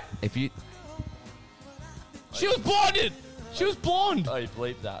type? If you, She was blinded. She was blonde. oh, you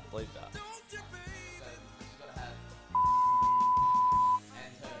bleep that. Bleep that.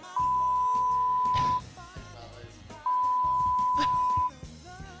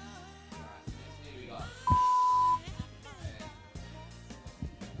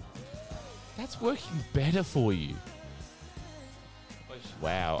 That's working better for you.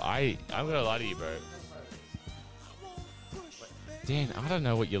 Wow, I'm gonna lie to you, bro. Dan, I don't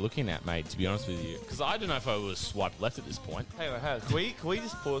know what you're looking at, mate. To be honest with you, because I don't know if I was swiped left at this point. Hang on. Can we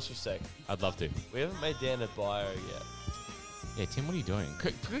just pause for a sec? I'd love to. We haven't made Dan a bio yet. Yeah, Tim, what are you doing?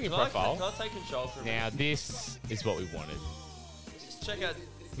 Click your Can profile. I take control for a minute? Now this is what we wanted. Just check out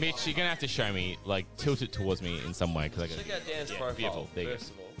Mitch, you're gonna have to show me, like, tilt it towards me in some way, because I got. check out Dan's Yeah, profile. beautiful. There you go.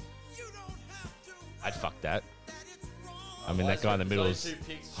 First of all. I'd fuck that. I mean, that guy in the middle is.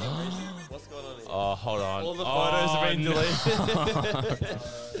 What's going on here? Oh, hold on. All the photos have been no. deleted.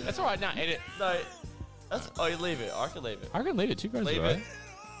 That's all right. Now edit. No, that's. Oh, you leave it. I can leave it. I can leave it. 2 photos, Leave right? it.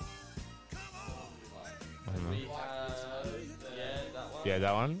 We have, that one. Yeah,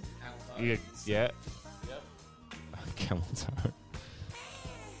 that one. Yeah. Yep. Come on, sorry. All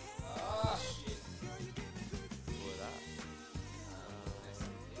of that.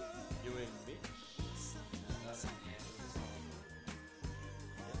 You and Mitch.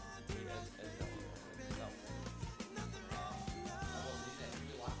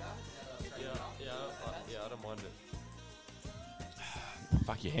 Yeah, I don't mind it.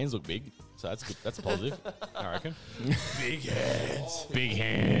 Fuck, your hands look big, so that's good. That's positive, I reckon. Big hands. Big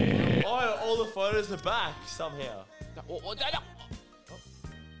hands. Oh, all the photos are back somehow. Wait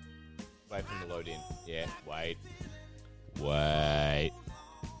for them to load in. Yeah, wait. Wait.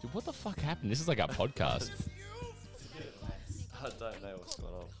 Dude, what the fuck happened? This is like our podcast. I don't know what's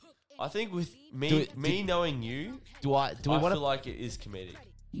going on. I think with Do me it- knowing you, do we I want feel to? like it is comedic.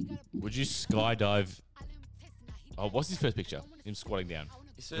 Would you skydive? Oh, what's his first picture? Him squatting down.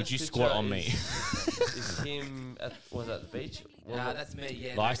 His Would first you picture squat on me? Is him at the beach? Nah, that's me.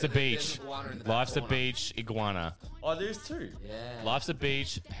 Yeah. Life's a there's beach. an iguana in the back Life's a corner. beach. Iguana. Oh, there's two. Yeah. Life's a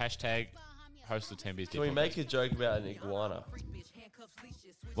beach. Hashtag host the 10 Beers. Can we make a joke about an iguana?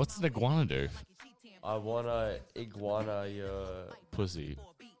 What's an iguana do? I wanna iguana your. Pussy.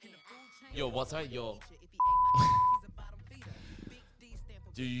 Yo, what's that? Yo.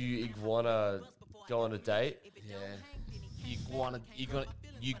 Do you iguana go on a date? Yeah.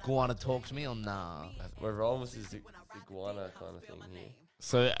 You wanna talk to me or nah? We're rolling with this iguana kind of thing here.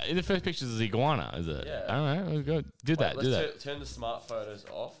 So in the first picture is the iguana, is it? Yeah. All right, we'll go. Do that. Let's Do that. turn the smart photos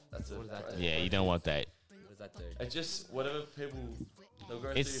off. That's it. What does that right? do? Yeah, you don't want that. What does that do? It just whatever people. They'll go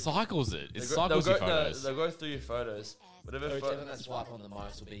It through cycles it. It they'll cycles go, your no, photos. they'll go through your photos Whatever. Whichever that swipe on the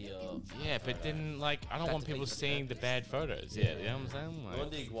most will be your. Yeah, but then like I don't That's want a people big seeing the bad photos. Yeah, you know what I'm saying? I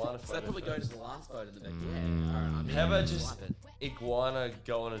want the iguana So that photo. probably goes to the last photo in the back. Yeah. Alright, I mean, How about just swipe it. iguana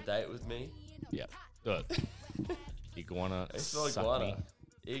go on a date with me? Yeah. Do it. Iguana. It's not suck iguana.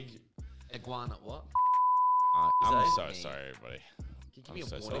 me. Iguana? What? I'm that so me? sorry, everybody. Can you give me I'm a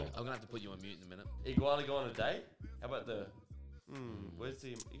so warning? sorry. I'm gonna have to put you on mute in a minute. Iguana go on a date? How about the? Where's the?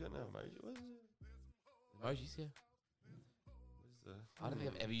 You got no emoji. What is it? Emojis, yeah. What is I don't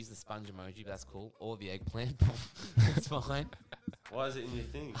think I've ever used the sponge emoji, but that's cool. Or the eggplant. That's fine. Why is it in your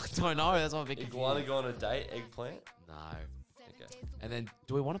thing? I don't know. That's what I'm thinking. Iguana go on a date? Eggplant? No. Okay. And then,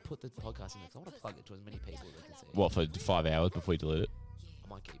 do we want to put the podcast in there? 'Cause I want to plug it to as many people as I can see. What, for 5 hours before you delete it? I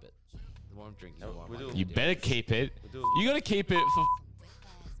might keep it. The more I'm drinking, No, the more I we might do- keep You it. better keep it. We'll do You gotta keep it for.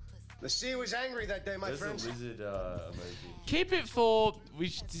 The sea was angry that day, my There's friends. a lizard emoji. Keep it for. We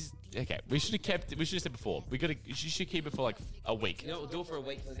should just, okay. We should have kept. We should have said before. We gotta. You should keep it for like a week. You know, we'll do it for a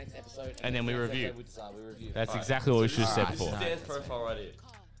week for the next episode. And then we next review. episode We decide. We review. That's Alright, exactly what we so should have said This before. is Dan's profile right here.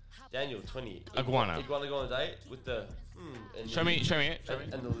 Daniel, 20. Iguana. Iguana go on a date with the. And Show me. Show me it. Show me.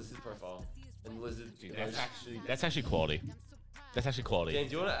 And the lizard profile. And the lizard. That's actually quality. That's actually quality. Dan,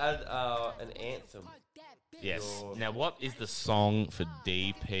 do you want to add an anthem? Yes. Your- Now, what is the song for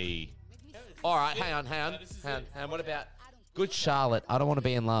DP? All right, hang on. What about Good Charlotte? I don't want to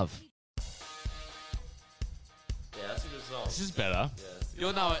be in love. Yeah, that's a good song. This is better. Yeah,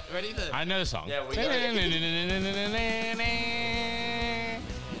 You'll know it. Ready? The I know the song. Yeah, we know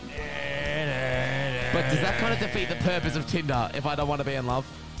But does that kind of defeat the purpose of Tinder if I don't want to be in love?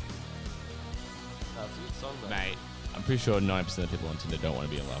 no, it's a good song, though. Mate, I'm pretty sure 90% of people on Tinder don't want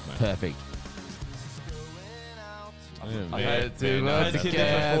to be in love, mate. Perfect. I've Man, had man, I've had no. Tinder for 4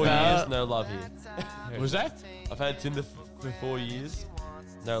 together. years, no love here. What was that? I've had Tinder for 4 years,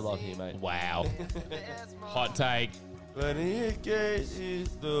 no love here, mate. Wow. Hot take. But it is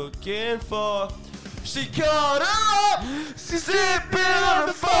looking for. She caught up. She's sipping on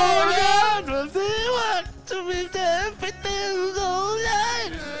the phone. To be there for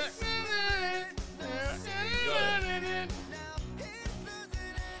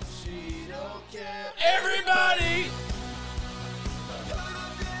Everybody!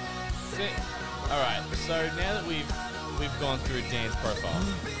 All right. So now that we've gone through Dan's profile,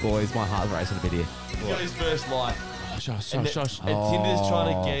 Boys, my heart's racing a bit here. He got his first life. shush, And, shush, shush. and Tinder's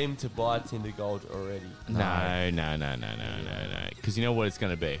trying Oh. to get him to buy Tinder Gold already. No. Because you know what it's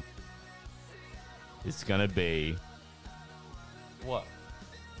gonna be. It's gonna be. What?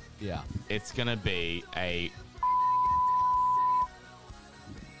 Yeah. It's gonna be a.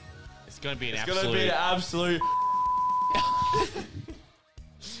 It's gonna be an It's absolute. gonna be an absolute.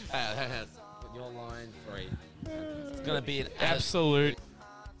 Hang on. Your line 3. It's gonna be an absolute.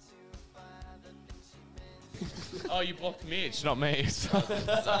 Oh, you blocked Mitch, not me. All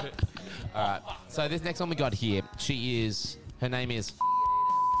right. So this next one we got here, her name is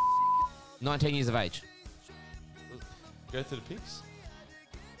 19 years of age. Go through the pics.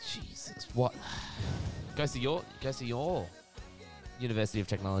 Jesus, what? Goes to your University of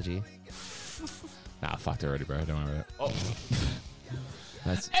Technology. Nah, fucked already, bro. Don't worry about it. Oh,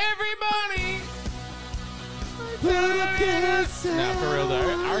 That's Everybody! Now, for real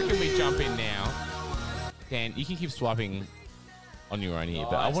though, I reckon we jump in now. Dan, you can keep swiping on your own here,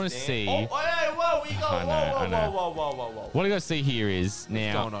 but I nice, want to Dan. see. Oh, hey, whoa, we go. I know, I know. Whoa. What I got to see here is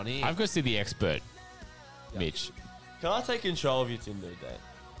now. going on here? I've got to see the expert, Mitch. Can I take control of your Tinder, Dan?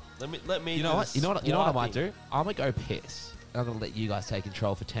 Let me. you know do what? the You know what I might swiping. do? I'm gonna go piss. I'm gonna let you guys take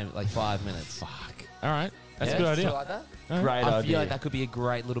control for 5 minutes. Fuck. All right, that's Yeah? a good idea. Feel like that? Great I idea. feel like that could be a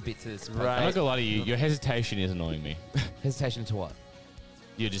great little bit to this. Right. I'm not gonna lie to you. Your hesitation is annoying me. Hesitation to what?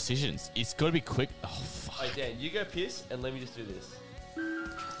 Your decisions. It's got to be quick. Oh fuck. Hey, Dan, you go piss and let me just do this.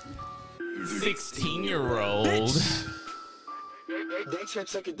 16-year-old. They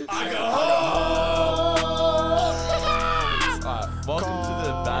check it. Alright, welcome to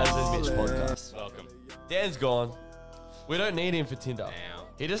the Baz and Mitch podcast. Welcome. Dan's gone. We don't need him for Tinder. Now.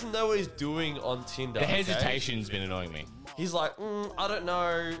 He doesn't know what he's doing on Tinder. The okay? hesitation's been annoying me. He's like, I don't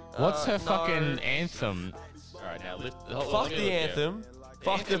know. What's her no. fucking anthem? All right, now lift. Fuck the anthem.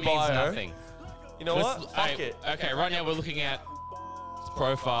 Fuck the Anthem means bio. nothing. You know Let's- what? Fuck hey, it. Okay, right now we're looking at his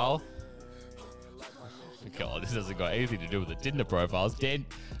profile. God, this doesn't got anything to do with the Tinder profiles. Dan,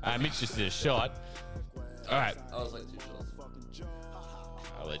 Mitch just did a shot. All right, I was like 2 shots.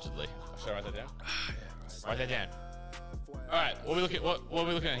 allegedly. Should I write that down? Write that down. All right, what are we looking? What are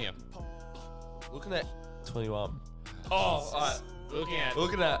we looking at here? Looking at 21. Oh, all right. We're looking at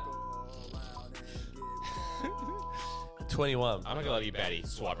Looking at 21. I'm not gonna let you baddie.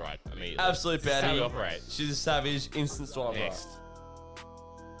 Swipe right immediately. Absolute This is how we baddie. operate. She's a savage. Instant swipe Next.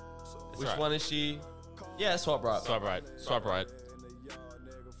 right. Which right. one is she? Yeah, swipe right. Swipe right. Swipe right.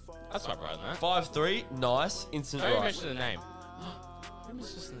 I'd swipe right on that. 5'3", nice. Instant Don't even right. mention the name.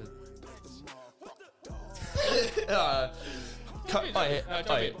 It's just Cut. Oh, yeah. No, jump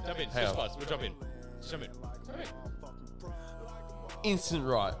Oh, in. yeah. Jump in. Hang Switch on. spots. We'll jump in. Just jump in. Jump in. Instant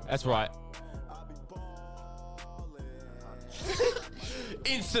right. That's right.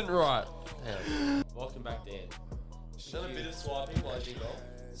 Instant right. Welcome back, Dan. Done a bit of swiping while I did golf.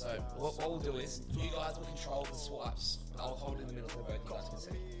 So what we'll do is you guys will control the swipes. I'll hold it in the middle so both you guys can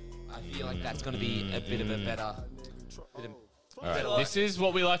see. I feel like that's going to be a bit of a better. All right. This is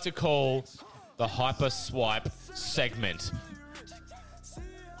what we like to call the hyper swipe segment.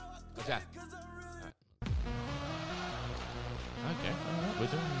 Okay. Okay. We're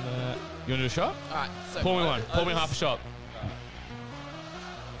doing that. You want to do a shot? All right. So Pour me one. Pour me half a shot.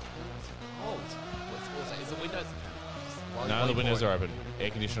 Cold. What's that? Is the windows? No, the windows are open. Air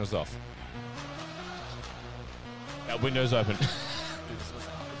conditioner's off. Windows open.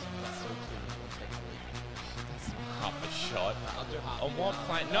 Half a shot. I'll do half. On what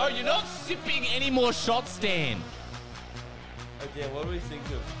planet? No, you're not sipping any more shots, Dan. Oh, Dan, what do we think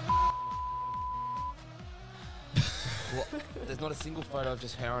of? Well, there's not a single photo of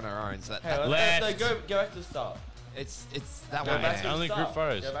just her on her own. So Hang on, Left. No, go back to the start. it's that Go one. back to the only start. group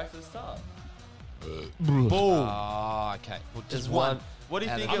photos. Go back to the start. Boom. Oh, okay. Well, Just one. What do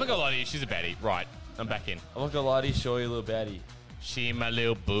you Out think of- I'm of... not gonna lie to you, she's a baddie. Right, I'm back in. I'm not gonna lie to you, show you a little baddie. She my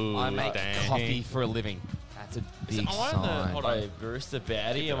little boo. I make dang. coffee for a living. That's a big I want the- sign. hold on. Hey, barista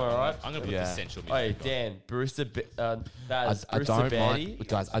baddie, am I right? I'm gonna put the essential Hey, music on. Dan, barista, that is I barista don't baddie. mind,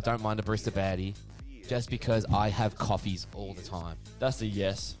 guys. I don't mind a barista baddie, just because I have coffees all the time. That's a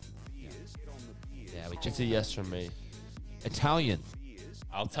yes. Yeah, we It's just a yes from me. Italian.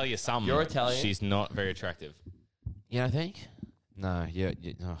 I'll tell you something. You're Italian? She's not very attractive. You don't think? No, you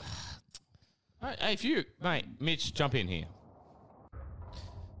no. Hey, if you, mate, Mitch, jump in here.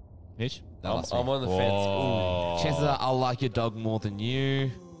 Mitch? That lost me. I'm on the fence. Oh. Chances are I'll like your dog more than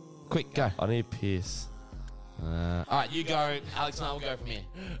you. Quick, go. Ooh, I need piss. All right, you go. Alex and I will go from here.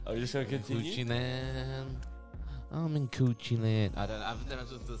 I'm just gonna continue. Coochie Land. I'm in Coochie Land. I've never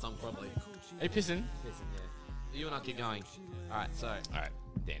listened to the song properly. Are you pissing? You and I keep going. All right, so All right,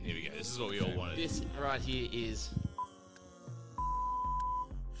 Dan, here we go. This is what we all wanted. this right here is.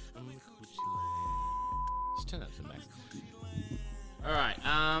 Just turn that to the max. All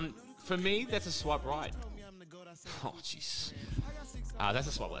right, for me, that's a swipe right. Oh, jeez. That's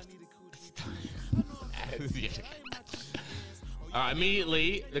a swipe left. All right,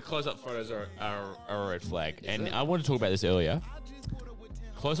 immediately, the close-up photos are a red flag. And I wanted to talk about this earlier.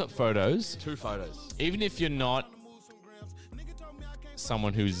 Close-up photos, 2 photos. even if you're not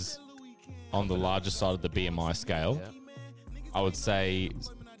someone who's on the larger side of the BMI scale, I would say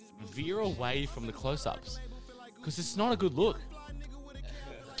veer away from the close-ups because it's not a good look.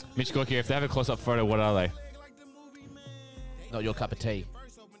 Mitch Gorky, if they have a close-up photo, what are they? Not your cup of tea.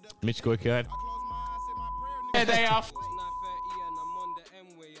 Mitch Gorky, yeah, they are.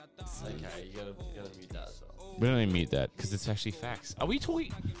 Okay, you gotta mute that as well. We don't even mute that because it's actually facts. Are we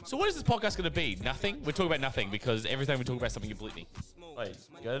talking? So what is this podcast going to be? Nothing? We're talking about nothing because every time we talk about something, you bleep me. Wait,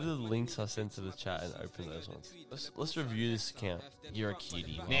 go to the links I sent to the chat and open those ones. Let's review this account. You're a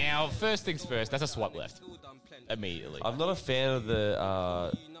cutie. Mom. Now, first things first, that's a swipe left. Immediately. I'm not a fan of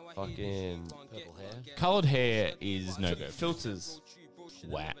the fucking Purple hair. Coloured hair is no-go. filters.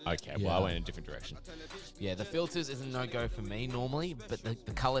 Wow. Okay, well, Yeah. I went in a different direction. Yeah, the filters is a no-go for me normally, but the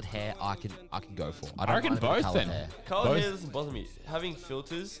coloured hair I can go for. I reckon mind a bit of both coloured then. hair. Colour Both? hair doesn't bother me. Having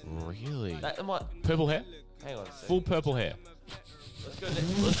filters, Really? that might. Purple hair? Hang on a second. Full purple hair. Let's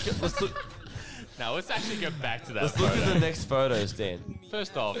go. Let's look. Now, let's actually go back to that Let's look photo. at the next photos, Dan.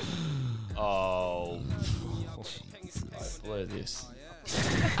 First off, oh, Alright, blur this.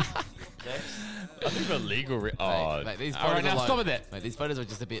 Next. I think the legal. Oh, Mate, these all right, photos now are stop like- it there. Mate, these photos are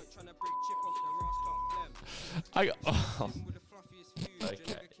just a bit. Oh. Okay.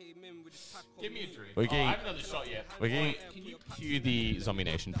 Give me a drink. We're getting- I haven't done the shot yet. we're getting- Wait, can you cue the Zombie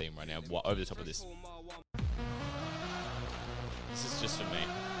Nation theme right now over the top of this? This is just for me.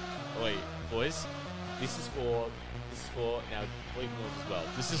 Wait, boys. This is for now bleep noise as well.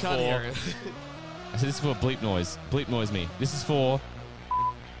 This is Can't for. hear it. I said this is for bleep noise. Bleep noise me. This is for.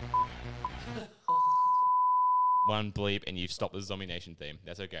 One bleep and you've stopped the Zombie Nation theme.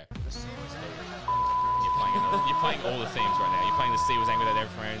 That's okay. You're playing all the themes right now. You're playing the Sea Was Angry That Their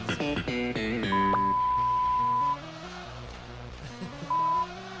Friends.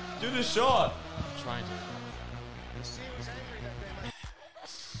 Do the shot. Trying to.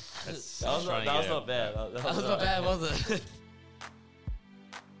 That was not bad. That was not bad, was it?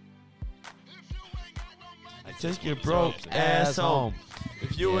 Take your broke ass home.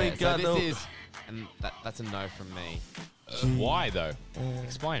 If you ain't got so no... this is, and that's a no from me. Why though?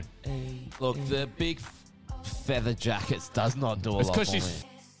 Explain. Look, the big feather jackets does not do a It's lot 'cause for she's-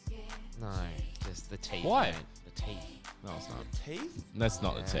 me. No, just the teeth. Why? mate. The teeth. No, it's not. Teeth? That's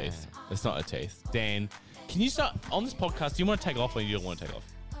not the teeth. That's not the teeth. Dan, can you start on this podcast? Do you want to take off or you don't want to take off?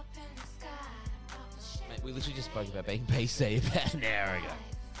 Mate, we literally just spoke about being PC about an hour ago.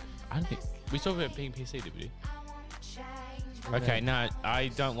 I don't think we talked about being PC, did we? Okay, no, I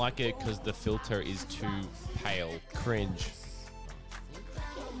don't like it because the filter is too pale. Cringe.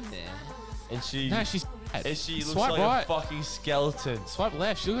 Yeah. And she... No, she's. And she looks Swipe like right. a fucking skeleton. Swipe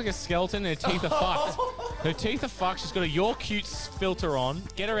left. She looks like a skeleton and her teeth are fucked. Her teeth are fucked. She's got a Your Cute filter on.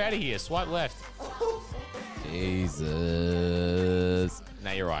 Get her out of here. Swipe left. Jesus.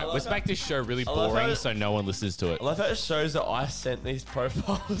 No, you're right. Let's make this show really love boring how- so no one listens to it. I love how it shows that I sent these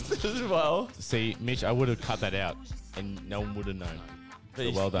profiles as well. See, Mitch, I would have cut that out and no one would have known.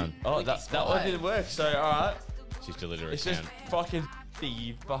 So well done. Oh, that one didn't work, so alright. She's deleted her It's just account. fucking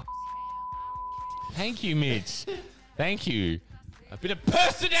you fuck. Thank you, Mitch. Thank you. A bit of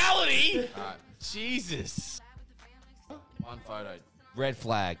personality. Jesus. One photo. Red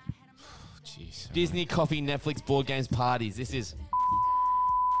flag. Jeez. Disney, coffee, Netflix, board games, parties. This is...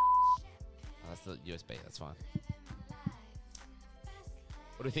 Oh, that's the USB. That's fine.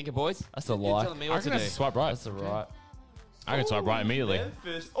 What do we think of, boys? That's a You're lie. telling me I what to reckon do. that's swipe right. That's a right. I can swipe right immediately.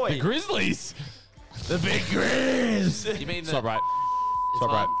 First, The Grizzlies. the big Grizz. You mean the... Swipe right.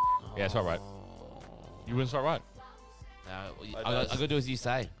 Swipe fine. right. Yeah, swipe right. You wouldn't swipe right. No, I gotta do as you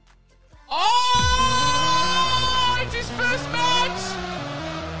say. Oh! It's his first match!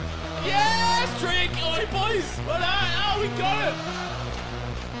 Yes, Drink! Oi, boys! Well done! Oh, we got it!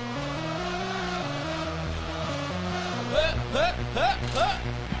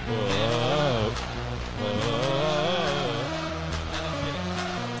 Whoa. I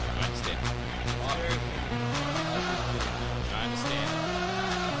understand. I understand.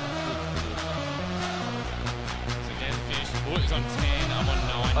 So Dan finished. Boys on 10. I'm on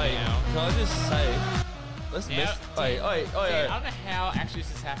 9 Wait, now. can I just say, let's Now, miss. Wait, Dan, I don't know how actually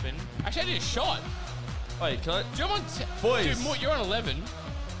this has happened. Actually, I did a shot. wait, can I? Dude, I'm on Boys. Dude, you're on 11.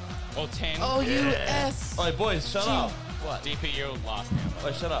 Or 10. Oh, US. Wait, boys, shut up. What? DP, you're last now.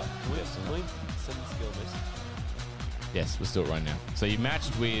 Wait, shut up. Can we send the skill list? Yes, let's do it right now. So you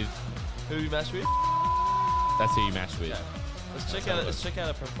matched with. Who we matched with? That's who you matched with. Okay. Let's check out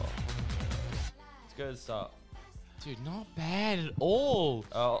her profile. Let's go to the start. Dude, not bad at all.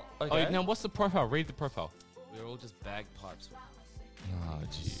 Oh, okay. Oh, now what's the profile? Read the profile. We're all just bagpipes. Oh,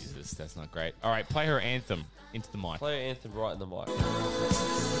 Jesus, that's not great. All right, play her anthem into the mic. Play Anthem right in the mic.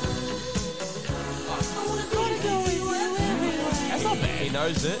 That's not bad. He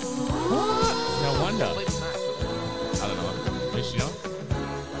knows it. No wonder. I don't know. Is she not?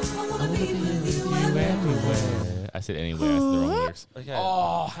 I wanna be with you everywhere. I said anywhere. I said the wrong lyrics. Okay.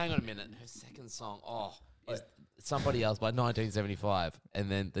 Oh, hang on a minute. Her second song, is Somebody Else by 1975. And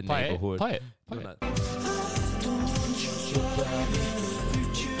then The Play it. Neighborhood. Play it. Play No, it. no.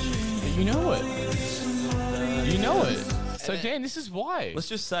 You know it. You know it. So Dan, this is why. Let's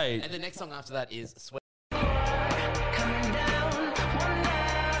just say. And the next song after that is Sweat.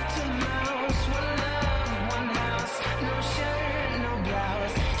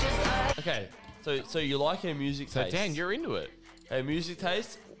 Okay. So you like her music So taste? Dan, you're into it. Her music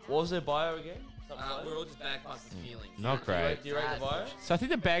taste. What was her bio again? We're all just bagpipes with feelings. Not great. Do you rate the bio? So I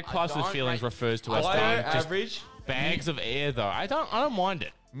think the bagpipes I with don't feelings rate- refers to us Bio being just average. bags of air, though. I don't mind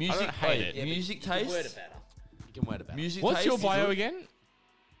it. Music. I don't hate wait, it. music You can word it taste. better. You can word it better. Music What's taste. your is bio good. again?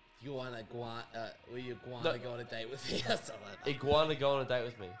 You want to go on, will you go on No. to go on a date with me or something like that? Iguana go on a date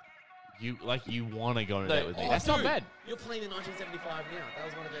with me. You want to go on a No, date with me? oh, That's not dude, bad. You're playing the 1975 now. That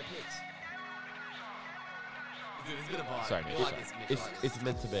was one of her picks. It's a bit of vibe. Sorry, You Mitch. like this, Mitch. It's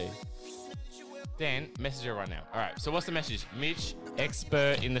meant to be. Dan, message her right now. All right. So what's the message? Mitch,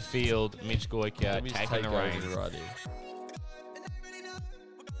 expert in the field. Mitch Goyka Let me just taking take the over reins. the right here.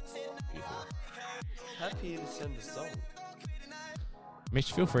 Happy to send the song.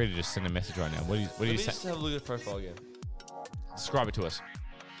 Mitch, feel free to just send a message right now. What do Let you me say? just have a look at the profile again. Describe it to us,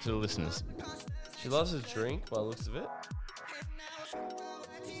 to the listeners. She loves to drink by the looks of it.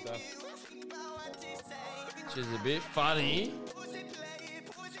 She's a bit funny.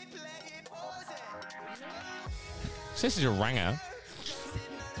 This is a ranger.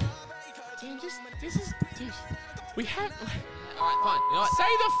 Dude, we have. All right, fine. You know what? Say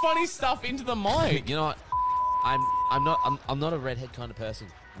the funny stuff into the mic. You know what? I'm not a redhead kind of person.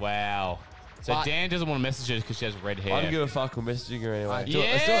 Wow. So But- Dan doesn't want to message her because she has red hair. I don't give a fuck. We're messaging her anyway. Do it.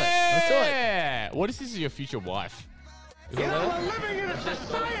 Let's do it. Let's do it. Yeah. What if this is your future wife? You know, we're living in a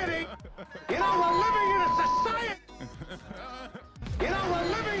society. You know, we're living in a society. You know, we're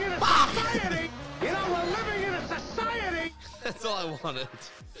living in a society. You know, we're living in a society. That's all I wanted.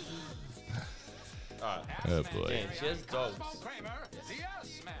 Alright. Oh boy. Dan, she has dogs. Kramer, the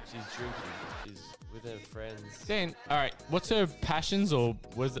yes man. She's drinking. She's with her friends. Dan, all right. What's her passions or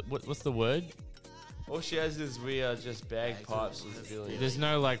what's the word? All she has is we are just bagpipes she's feeling. There's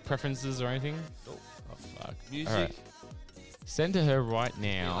no like preferences or anything. Oh fuck. Music. All right. Send to her right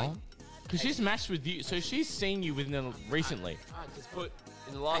now. Because she's matched with you, so she's seen you recently. Just put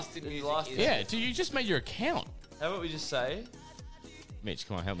in the last. Yeah, so you just made your account. How about we just say? Mitch,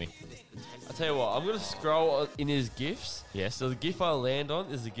 come on, help me. I'll tell you what. I'm gonna scroll in his gifts. Yes. So the gif I land on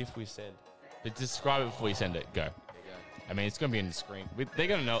is the gif we send. But describe it before you send it. Go. I mean, it's going to be on the screen. They're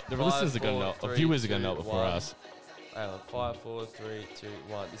going to know. The 5, listeners are going to 4, know. The 3, viewers are going to 2, know it before 1. us. Hang on. 5, 4, 3, 2,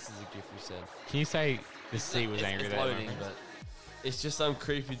 1. This is the gif we send. Can you say the sea was angry It's that loading, moment? but It's just some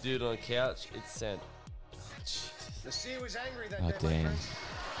creepy dude on a couch. It's sent. The sea was angry that Oh, day, my damn. friends.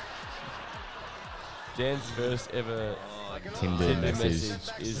 Dan's first ever Tinder Tinder message.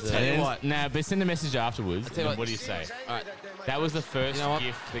 message is Tell you what. Nah, but send a message afterwards. tell you And what. what do you say? all right. That was the first You know what?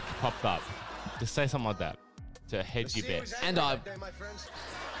 gift that popped up. Just say something like that to hedge your bet. And I-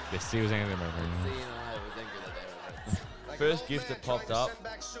 The sea was angry that moment. first gift that popped up.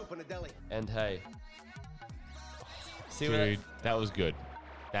 And hey. See what Dude, that was good.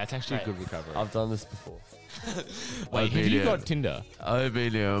 That's actually a Mate, good recovery. I've done this before. Wait, have you got Tinder? I've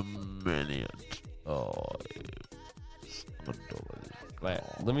been a million. Oh. Wait,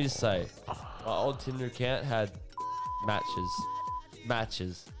 let me just say, my old Tinder account had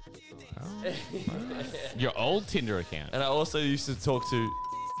matches. Your old Tinder account. And I also used to talk to.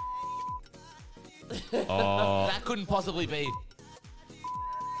 Oh, That couldn't possibly be.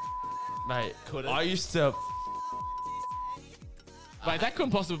 Mate, I used to. wait, that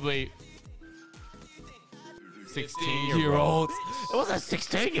couldn't possibly. 16-year-olds. It was a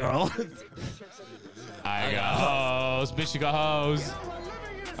 16-year-old. I got hoes, bitch, you got hoes.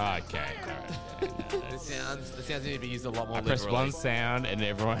 Okay, alright. The sounds need to be used a lot more I press liberally. one sound and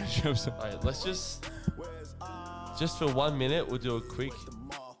everyone jumps. Wait, let's just for 1 minute, we'll do a quick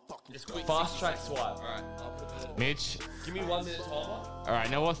fast track swipe. Mitch, Give me 1 minute timer. alright,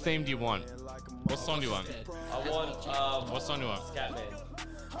 now what theme do you want? What song do you want? I want What song do you want? Scatman.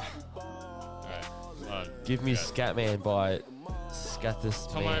 Alright, Give me Scatman by Scatus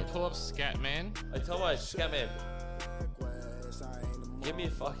Tomo, Man. pull up Scatman. Hey Tomo, Scatman. Give me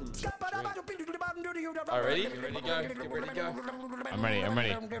a fucking drink. Alright, ready? Get ready to go. Get ready to go. I'm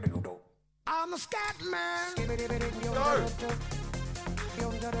ready. I'm a scat man.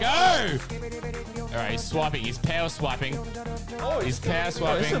 Go! Alright, he's swiping. He's power swiping. He's power There's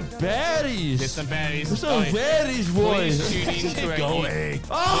swiping. some baddies. There's some baddies. There's some baddies, boys. Please tune into our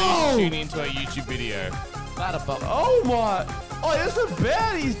Oh! Please tune into our YouTube video. Oh my! Oh, there's some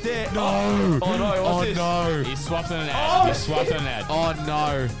baddies there. No! Oh no! What's this? no. He swapped on an ad. He swapped on an ad. Oh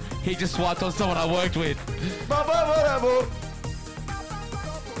no. He just swiped on someone I worked with.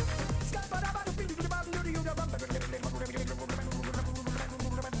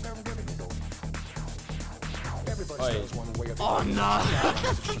 Oh no!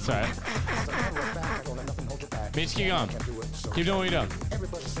 That's alright. Mitch, keep going. Keep doing what you're doing.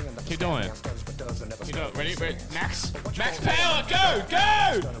 Keep doing it. Keep doing it. Ready? Max power! Go!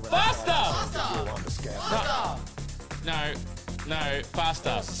 Go! Faster! No,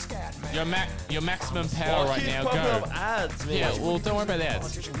 faster. Your maximum power right now. Keep Go. up ads, man. Yeah, well, don't worry about the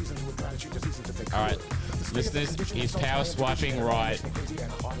ads. Alright, listeners, he's power swiping right.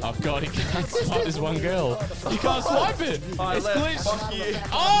 Oh god, he can't swipe this one girl. He can't swipe it. It's glitched. Fuck you.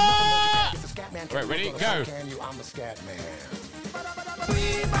 Oh! Right, ready? Go.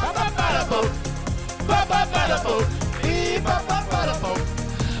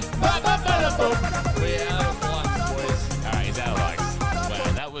 We're out of likes, boys. Alright, he's out of likes.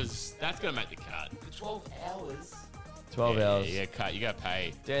 Wow, that's gonna make the cut. 12 hours. 12 hours. Yeah, cut. You gotta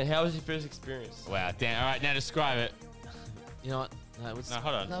pay. Dan, how was your first experience? Wow, damn. Alright, now describe it. You know what? No, it was, No,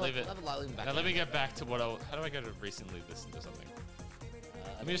 hold on. Leave it. Back Now let me get back to what how do I go to recently listen to something?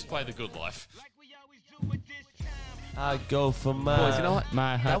 Let me just play The Good Life. I go for my. Boys, you know what?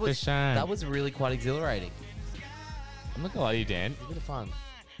 My heart That was, to shine. that was really quite exhilarating. I'm not gonna lie to you, Dan. A bit of fun.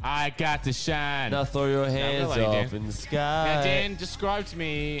 I got to shine. Now throw your hands like you, up Dan. in the sky. Now, Dan, describe to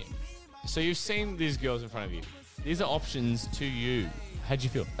me. So you've seen these girls in front of you. These are options to you. How'd you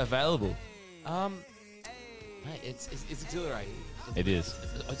feel? Available. Mate, it's exhilarating. It is.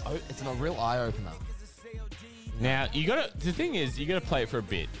 It's a real eye opener. Now you got to. The thing is, you got to play it for a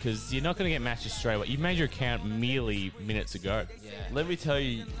bit because you're not going to get matches straight away. You made your account merely minutes ago. Yeah. Let me tell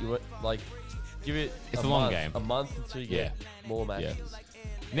you, give it. It's a long game. A month until you get more matches.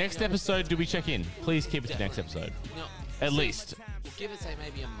 Next episode, do we check in? Please keep it to next episode. At least. We'll give it, say,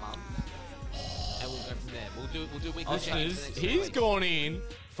 maybe a month. And we'll go from there. We'll do weekly check-ins Listeners, for the next he's week. gone in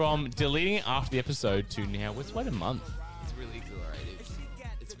from deleting it after the episode to now. Let's wait a month. It's really exhilarating.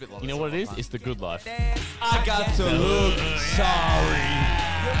 It's a bit long. You know what it is? It's the good life. I got to look sorry.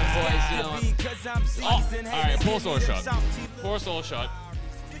 All right, pour us all a shot. Pour us all a shot.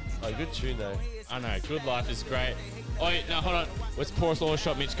 Oh, good tune though. I know, good life is great. Oh, wait, no, hold on. Let's pour us all a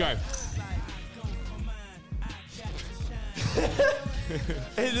shot, Mitch. Go.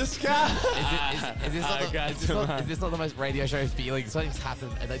 In the sky. Is this not the most radio show feeling? Something's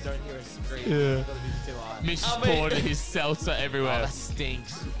happened and they don't hear us scream. Yeah. It's got to be too high. Mitch just poured his seltzer Oh, everywhere. that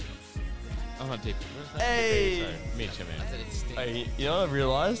stinks. I'm not deep. Hey. Sorry, Mitch, I mean. I said it stinks. Hey, you know what I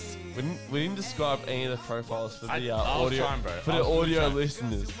realised? We didn't describe any of the profiles for the I'll audio try 'em, bro. for the I'll audio try 'em.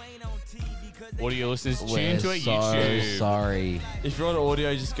 listeners. Audio listeners, tune We're into our so YouTube. sorry. If you're on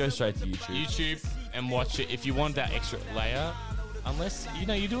audio, just go straight to YouTube. YouTube and watch it if you want that extra layer. Unless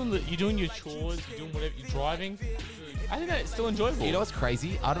you're doing your chores, you're doing whatever, you're driving. I think that's still enjoyable. You know what's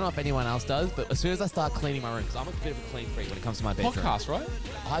crazy? I don't know if anyone else does, but as soon as I start cleaning my room, because I'm a bit of a clean freak when it comes to my bedroom. podcast, right?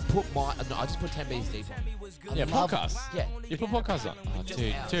 I just put 10 B's deep on. Yeah, I love- podcasts. Yeah. You put podcasts on. Oh,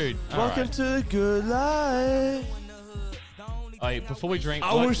 dude. all Welcome right. to the good life. Oh, yeah, before we drink,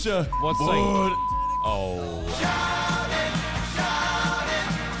 I wish I what's would. like? Oh.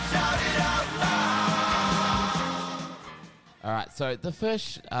 All right, so the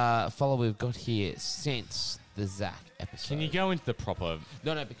first follow we've got here since the Zach episode. Can you go into the proper?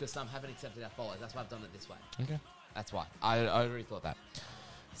 No, because some haven't accepted our follows. That's why I've done it this way. Okay. That's why. I already thought that.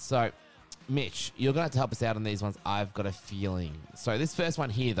 So, Mitch, you're going to have to help us out on these ones. I've got a feeling. So, this first one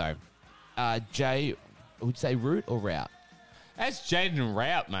here, though. Jay, would you say root or route? That's Jaden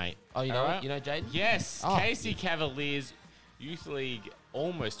Rout, mate. Oh, you know Alright. You know Jaden? Yes, Oh. Casey Cavaliers Youth League,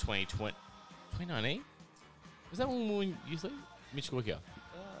 almost 2019. Was that when we were in Youth League? Mitch Gorkia.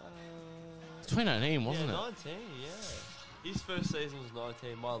 It's 2019, wasn't it? 19, yeah. His first season was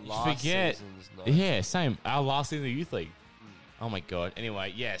 19. My You last forget. season was 19. Yeah, same. Our last season in the Youth League. Oh my god.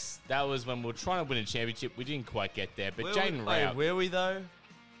 Anyway, yes, that was when we were trying to win a championship. We didn't quite get there, but Jaden Rout. Were we though?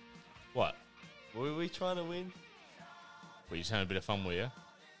 What? Were we trying to win? Were you just having a bit of fun, were you?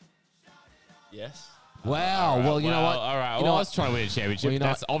 Yes. Wow. Well, you know what? All right. You Well, know I was what? trying to win a championship. Well, you know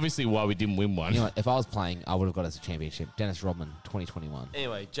That's obviously why we didn't win one. You know what? If I was playing, I would have got us a championship. Dennis Rodman, 2021.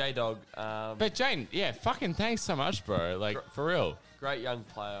 Anyway, J-Dog, But Jane, yeah, fucking thanks so much, bro. Like, for real. great young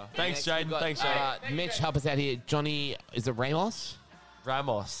player. Thanks, Next, we've Jaden. got, Thanks, Jaden. Mitch, help us out here. Johnny, is it Ramos?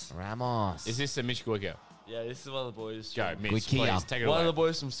 Ramos. Ramos. Is this a Mitch Gorkia? Yeah, this is one of the boys. Go, from- Mitch, Wikia. please, take it One away. of the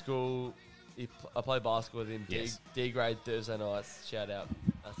boys from school. I play basketball with him. Yes. D grade Thursday nights. Shout out.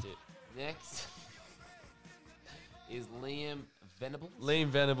 That's it. Next is Liam Venables. Liam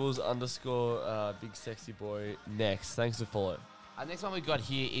Venables _ big sexy boy. Next. Thanks for follow. Next one we've got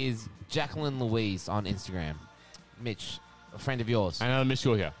here is Jacqueline Louise on Instagram. Mitch, a friend of yours. Another Mitch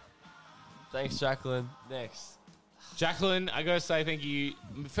Gorkia. Thanks, Jacqueline. Next. Jacqueline, I gotta say thank you.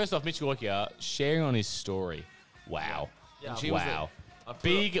 First off, Mitch Gorkia sharing on his story. Wow. Yeah, she was wow. I put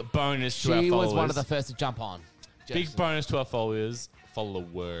Big bonus to our She followers. was one of the first to jump on. Big Jackson. bonus to our followers.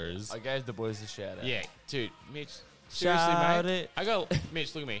 Followers. I gave the boys a shout out. Yeah, dude, Mitch. Seriously, Shout mate. it. I go,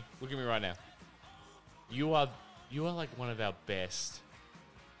 Mitch. Look at me. Look at me right now. You are like one of our best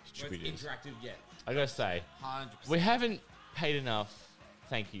contributors. Interactive yet. I gotta say, 100%. we haven't paid enough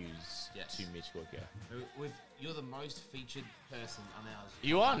thank yous Yes. to Mitch Gorkia. You're the most featured person on ours.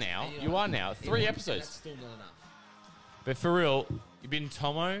 You are now. You are now. 3 That's episodes. still not enough. But for real, you've been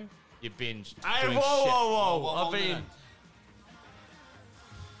Tomo. You've been. Hey, doing whoa, shit. whoa, whoa. whoa, I've been. no.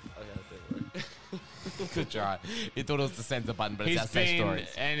 Okay, Good try. You thought it was the censor button, but He's it's our been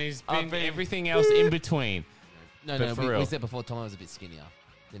stories. and he's I've been been- everything else in between. No, but no, for we real. said before Tomo was a bit skinnier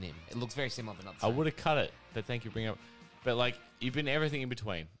than him. It looks very similar, but not the I same. would have cut it, but thank you for bringing up. But like you've been everything in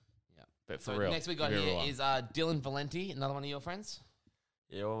between. Yeah. But for So real. next we got you're here right. is Dylan Valenti, another one of your friends.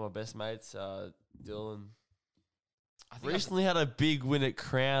 Yeah, one of my best mates, Dylan. I think Recently had a big win at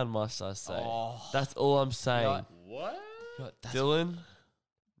Crown, must I say. Oh. That's all I'm saying. Yeah. What? That's Dylan,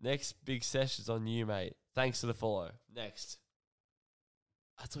 next big session's on you, mate. Thanks for the follow. Next.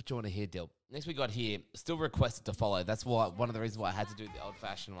 That's what you want to hear, Dill. Next we got here, still requested to follow. That's why one of the reasons why I had to do it the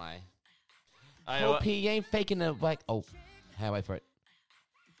old-fashioned way. Hey, Hope he ain't faking it like. Oh, how wait for it.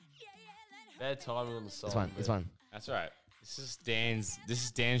 Bad timing on the song. This one. That's right. This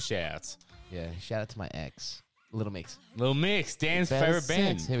is Dan's shout-outs. Yeah, shout out to my ex. Little Mix. Little Mix, Dan's Better favorite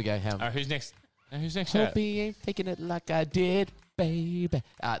band. sex. Here we go. All right, who's next? Who's next? Shout Hope he ain't faking it like I did, baby.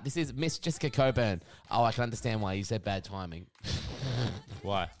 This is Miss Jessica Coburn. Oh, I can understand why you said bad timing.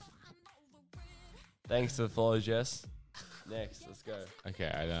 Why? Thanks for the follow, Jess. Next, let's go.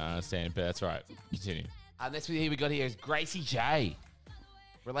 Okay, I don't understand, but that's right. Continue. Next we got here is Gracie J.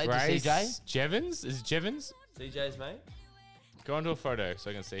 Related Grace to CJ? Jevons? Is it Jevons? CJ's mate? Go onto a photo so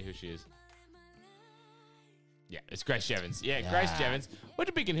I can see who she is. Yeah, it's Grace Jevons. Yeah, Grace Jevons. Went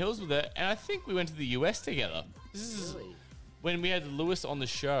to Beacon Hills with her, and I think we went to the US together. This is when we had Lewis on the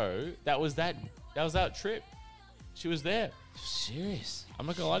show. That was that trip. She was there. Serious? I'm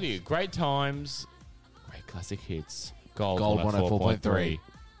not gonna lie to you. Great times, great classic hits. Gold 104.3. 104.3.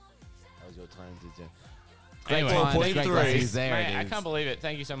 That was your time, DJ. Anyway, Great classics. There mate, it I is. can't believe it.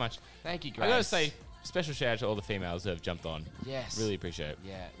 Thank you so much. Thank you, Grace. I gotta say, special shout out to all the females who have jumped on. Yes. Really appreciate it.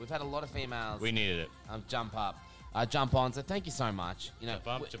 Yeah, we've had a lot of females. We needed it. Jump on. So thank you so much. You know,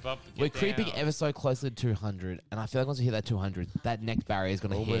 Jump up, we're get creeping down. ever so closer to 200, and I feel like once we hit that 200, that next barrier is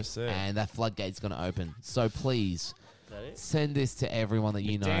going to hit, Almost there. and that floodgate's going to open. So please that it? send this to everyone that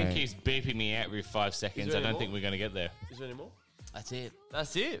you know. Dan keeps beeping me out every 5 seconds. there I don't any think more? we're gonna get there. Is there any more? That's it.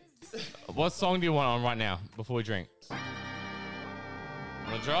 That's it. What song do you want on right now before we drink?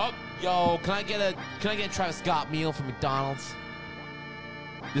 Wanna drop? Yo, can I get a Travis Scott meal from McDonald's?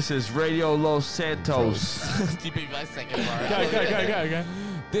 This is Radio Los Santos. Do you be my second bar? Go.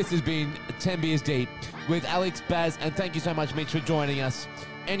 This has been 10 Beers Deep with Alex Baz, and thank you so much, Mitch, for joining us.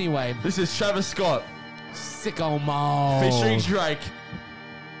 Anyway, This is Travis Scott. Sicko Mo. Featuring Drake.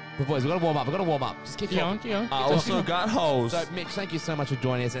 But boys, we've got to warm up. Just keep Keep going. on. I also got hoes. So, Mitch, thank you so much for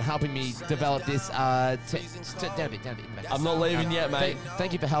joining us and helping me develop this. Down a bit. I'm not leaving yet, mate.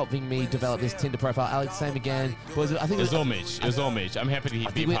 Thank you for helping me develop this Tinder profile. Alex, same again. Boys, I think It was all Mitch. It was all Mitch. I'm happy to be I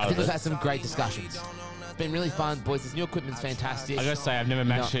part think of we've it. had some great discussions. It's been really fun, boys. This new equipment's fantastic. I gotta say, I've never You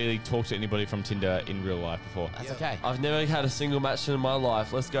know- actually talked to anybody from Tinder in real life before. That's okay. I've never had a single match in my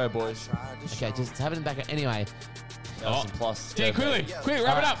life. Let's go, boys. Okay, just have it in the back. Anyway, Oh, Plus. Dan, quickly,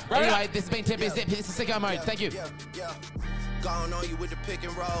 wrap it up. Anyway, this has been 10 Beers Deep. This is Sicko Mode. Thank you. Gone on you with the pick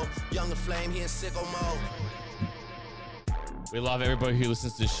and roll. Younger flame, he in sicko mode. We love everybody who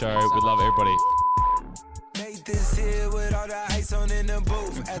listens to the show. We love everybody. Made this here with all the ice on in the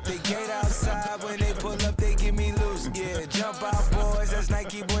booth. At the gate outside, when they pull up, they give me loose. Yeah, jump out, boys. That's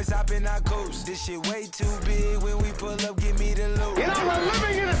Nike boys hopping our coops. This shit way too big. When we pull up, give me the loot. You know, we're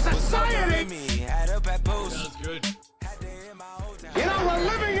living in a society. Me, had up at post. That's good. You know, we're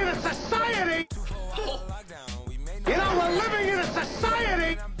living in a society. You know, we're living in a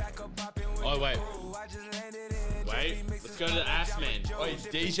society. Oh, wait. Let's go to the Ass Man. Oi,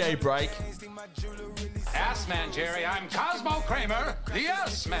 DJ Break. Ass Man, Jerry. I'm Cosmo Kramer, the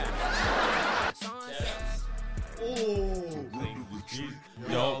Ass Man.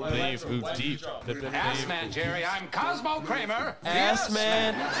 Don't believe who deep. Ass Man, Jerry. I'm Cosmo Kramer, the Ass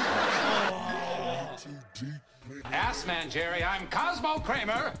Man. Ass Man, Jerry. I'm Cosmo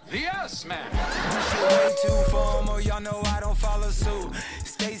Kramer, the Ass Man. Way too formal, y'all know I don't follow suit.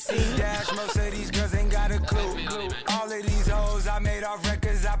 Stacy Dash, most of these girls ain't got a clue. All of these hoes I made off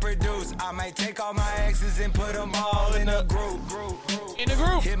records I produce. I might take all my exes and put them all in a group. In a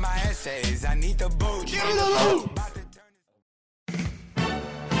group. Hit my essays, I need the boot. Give me the loot.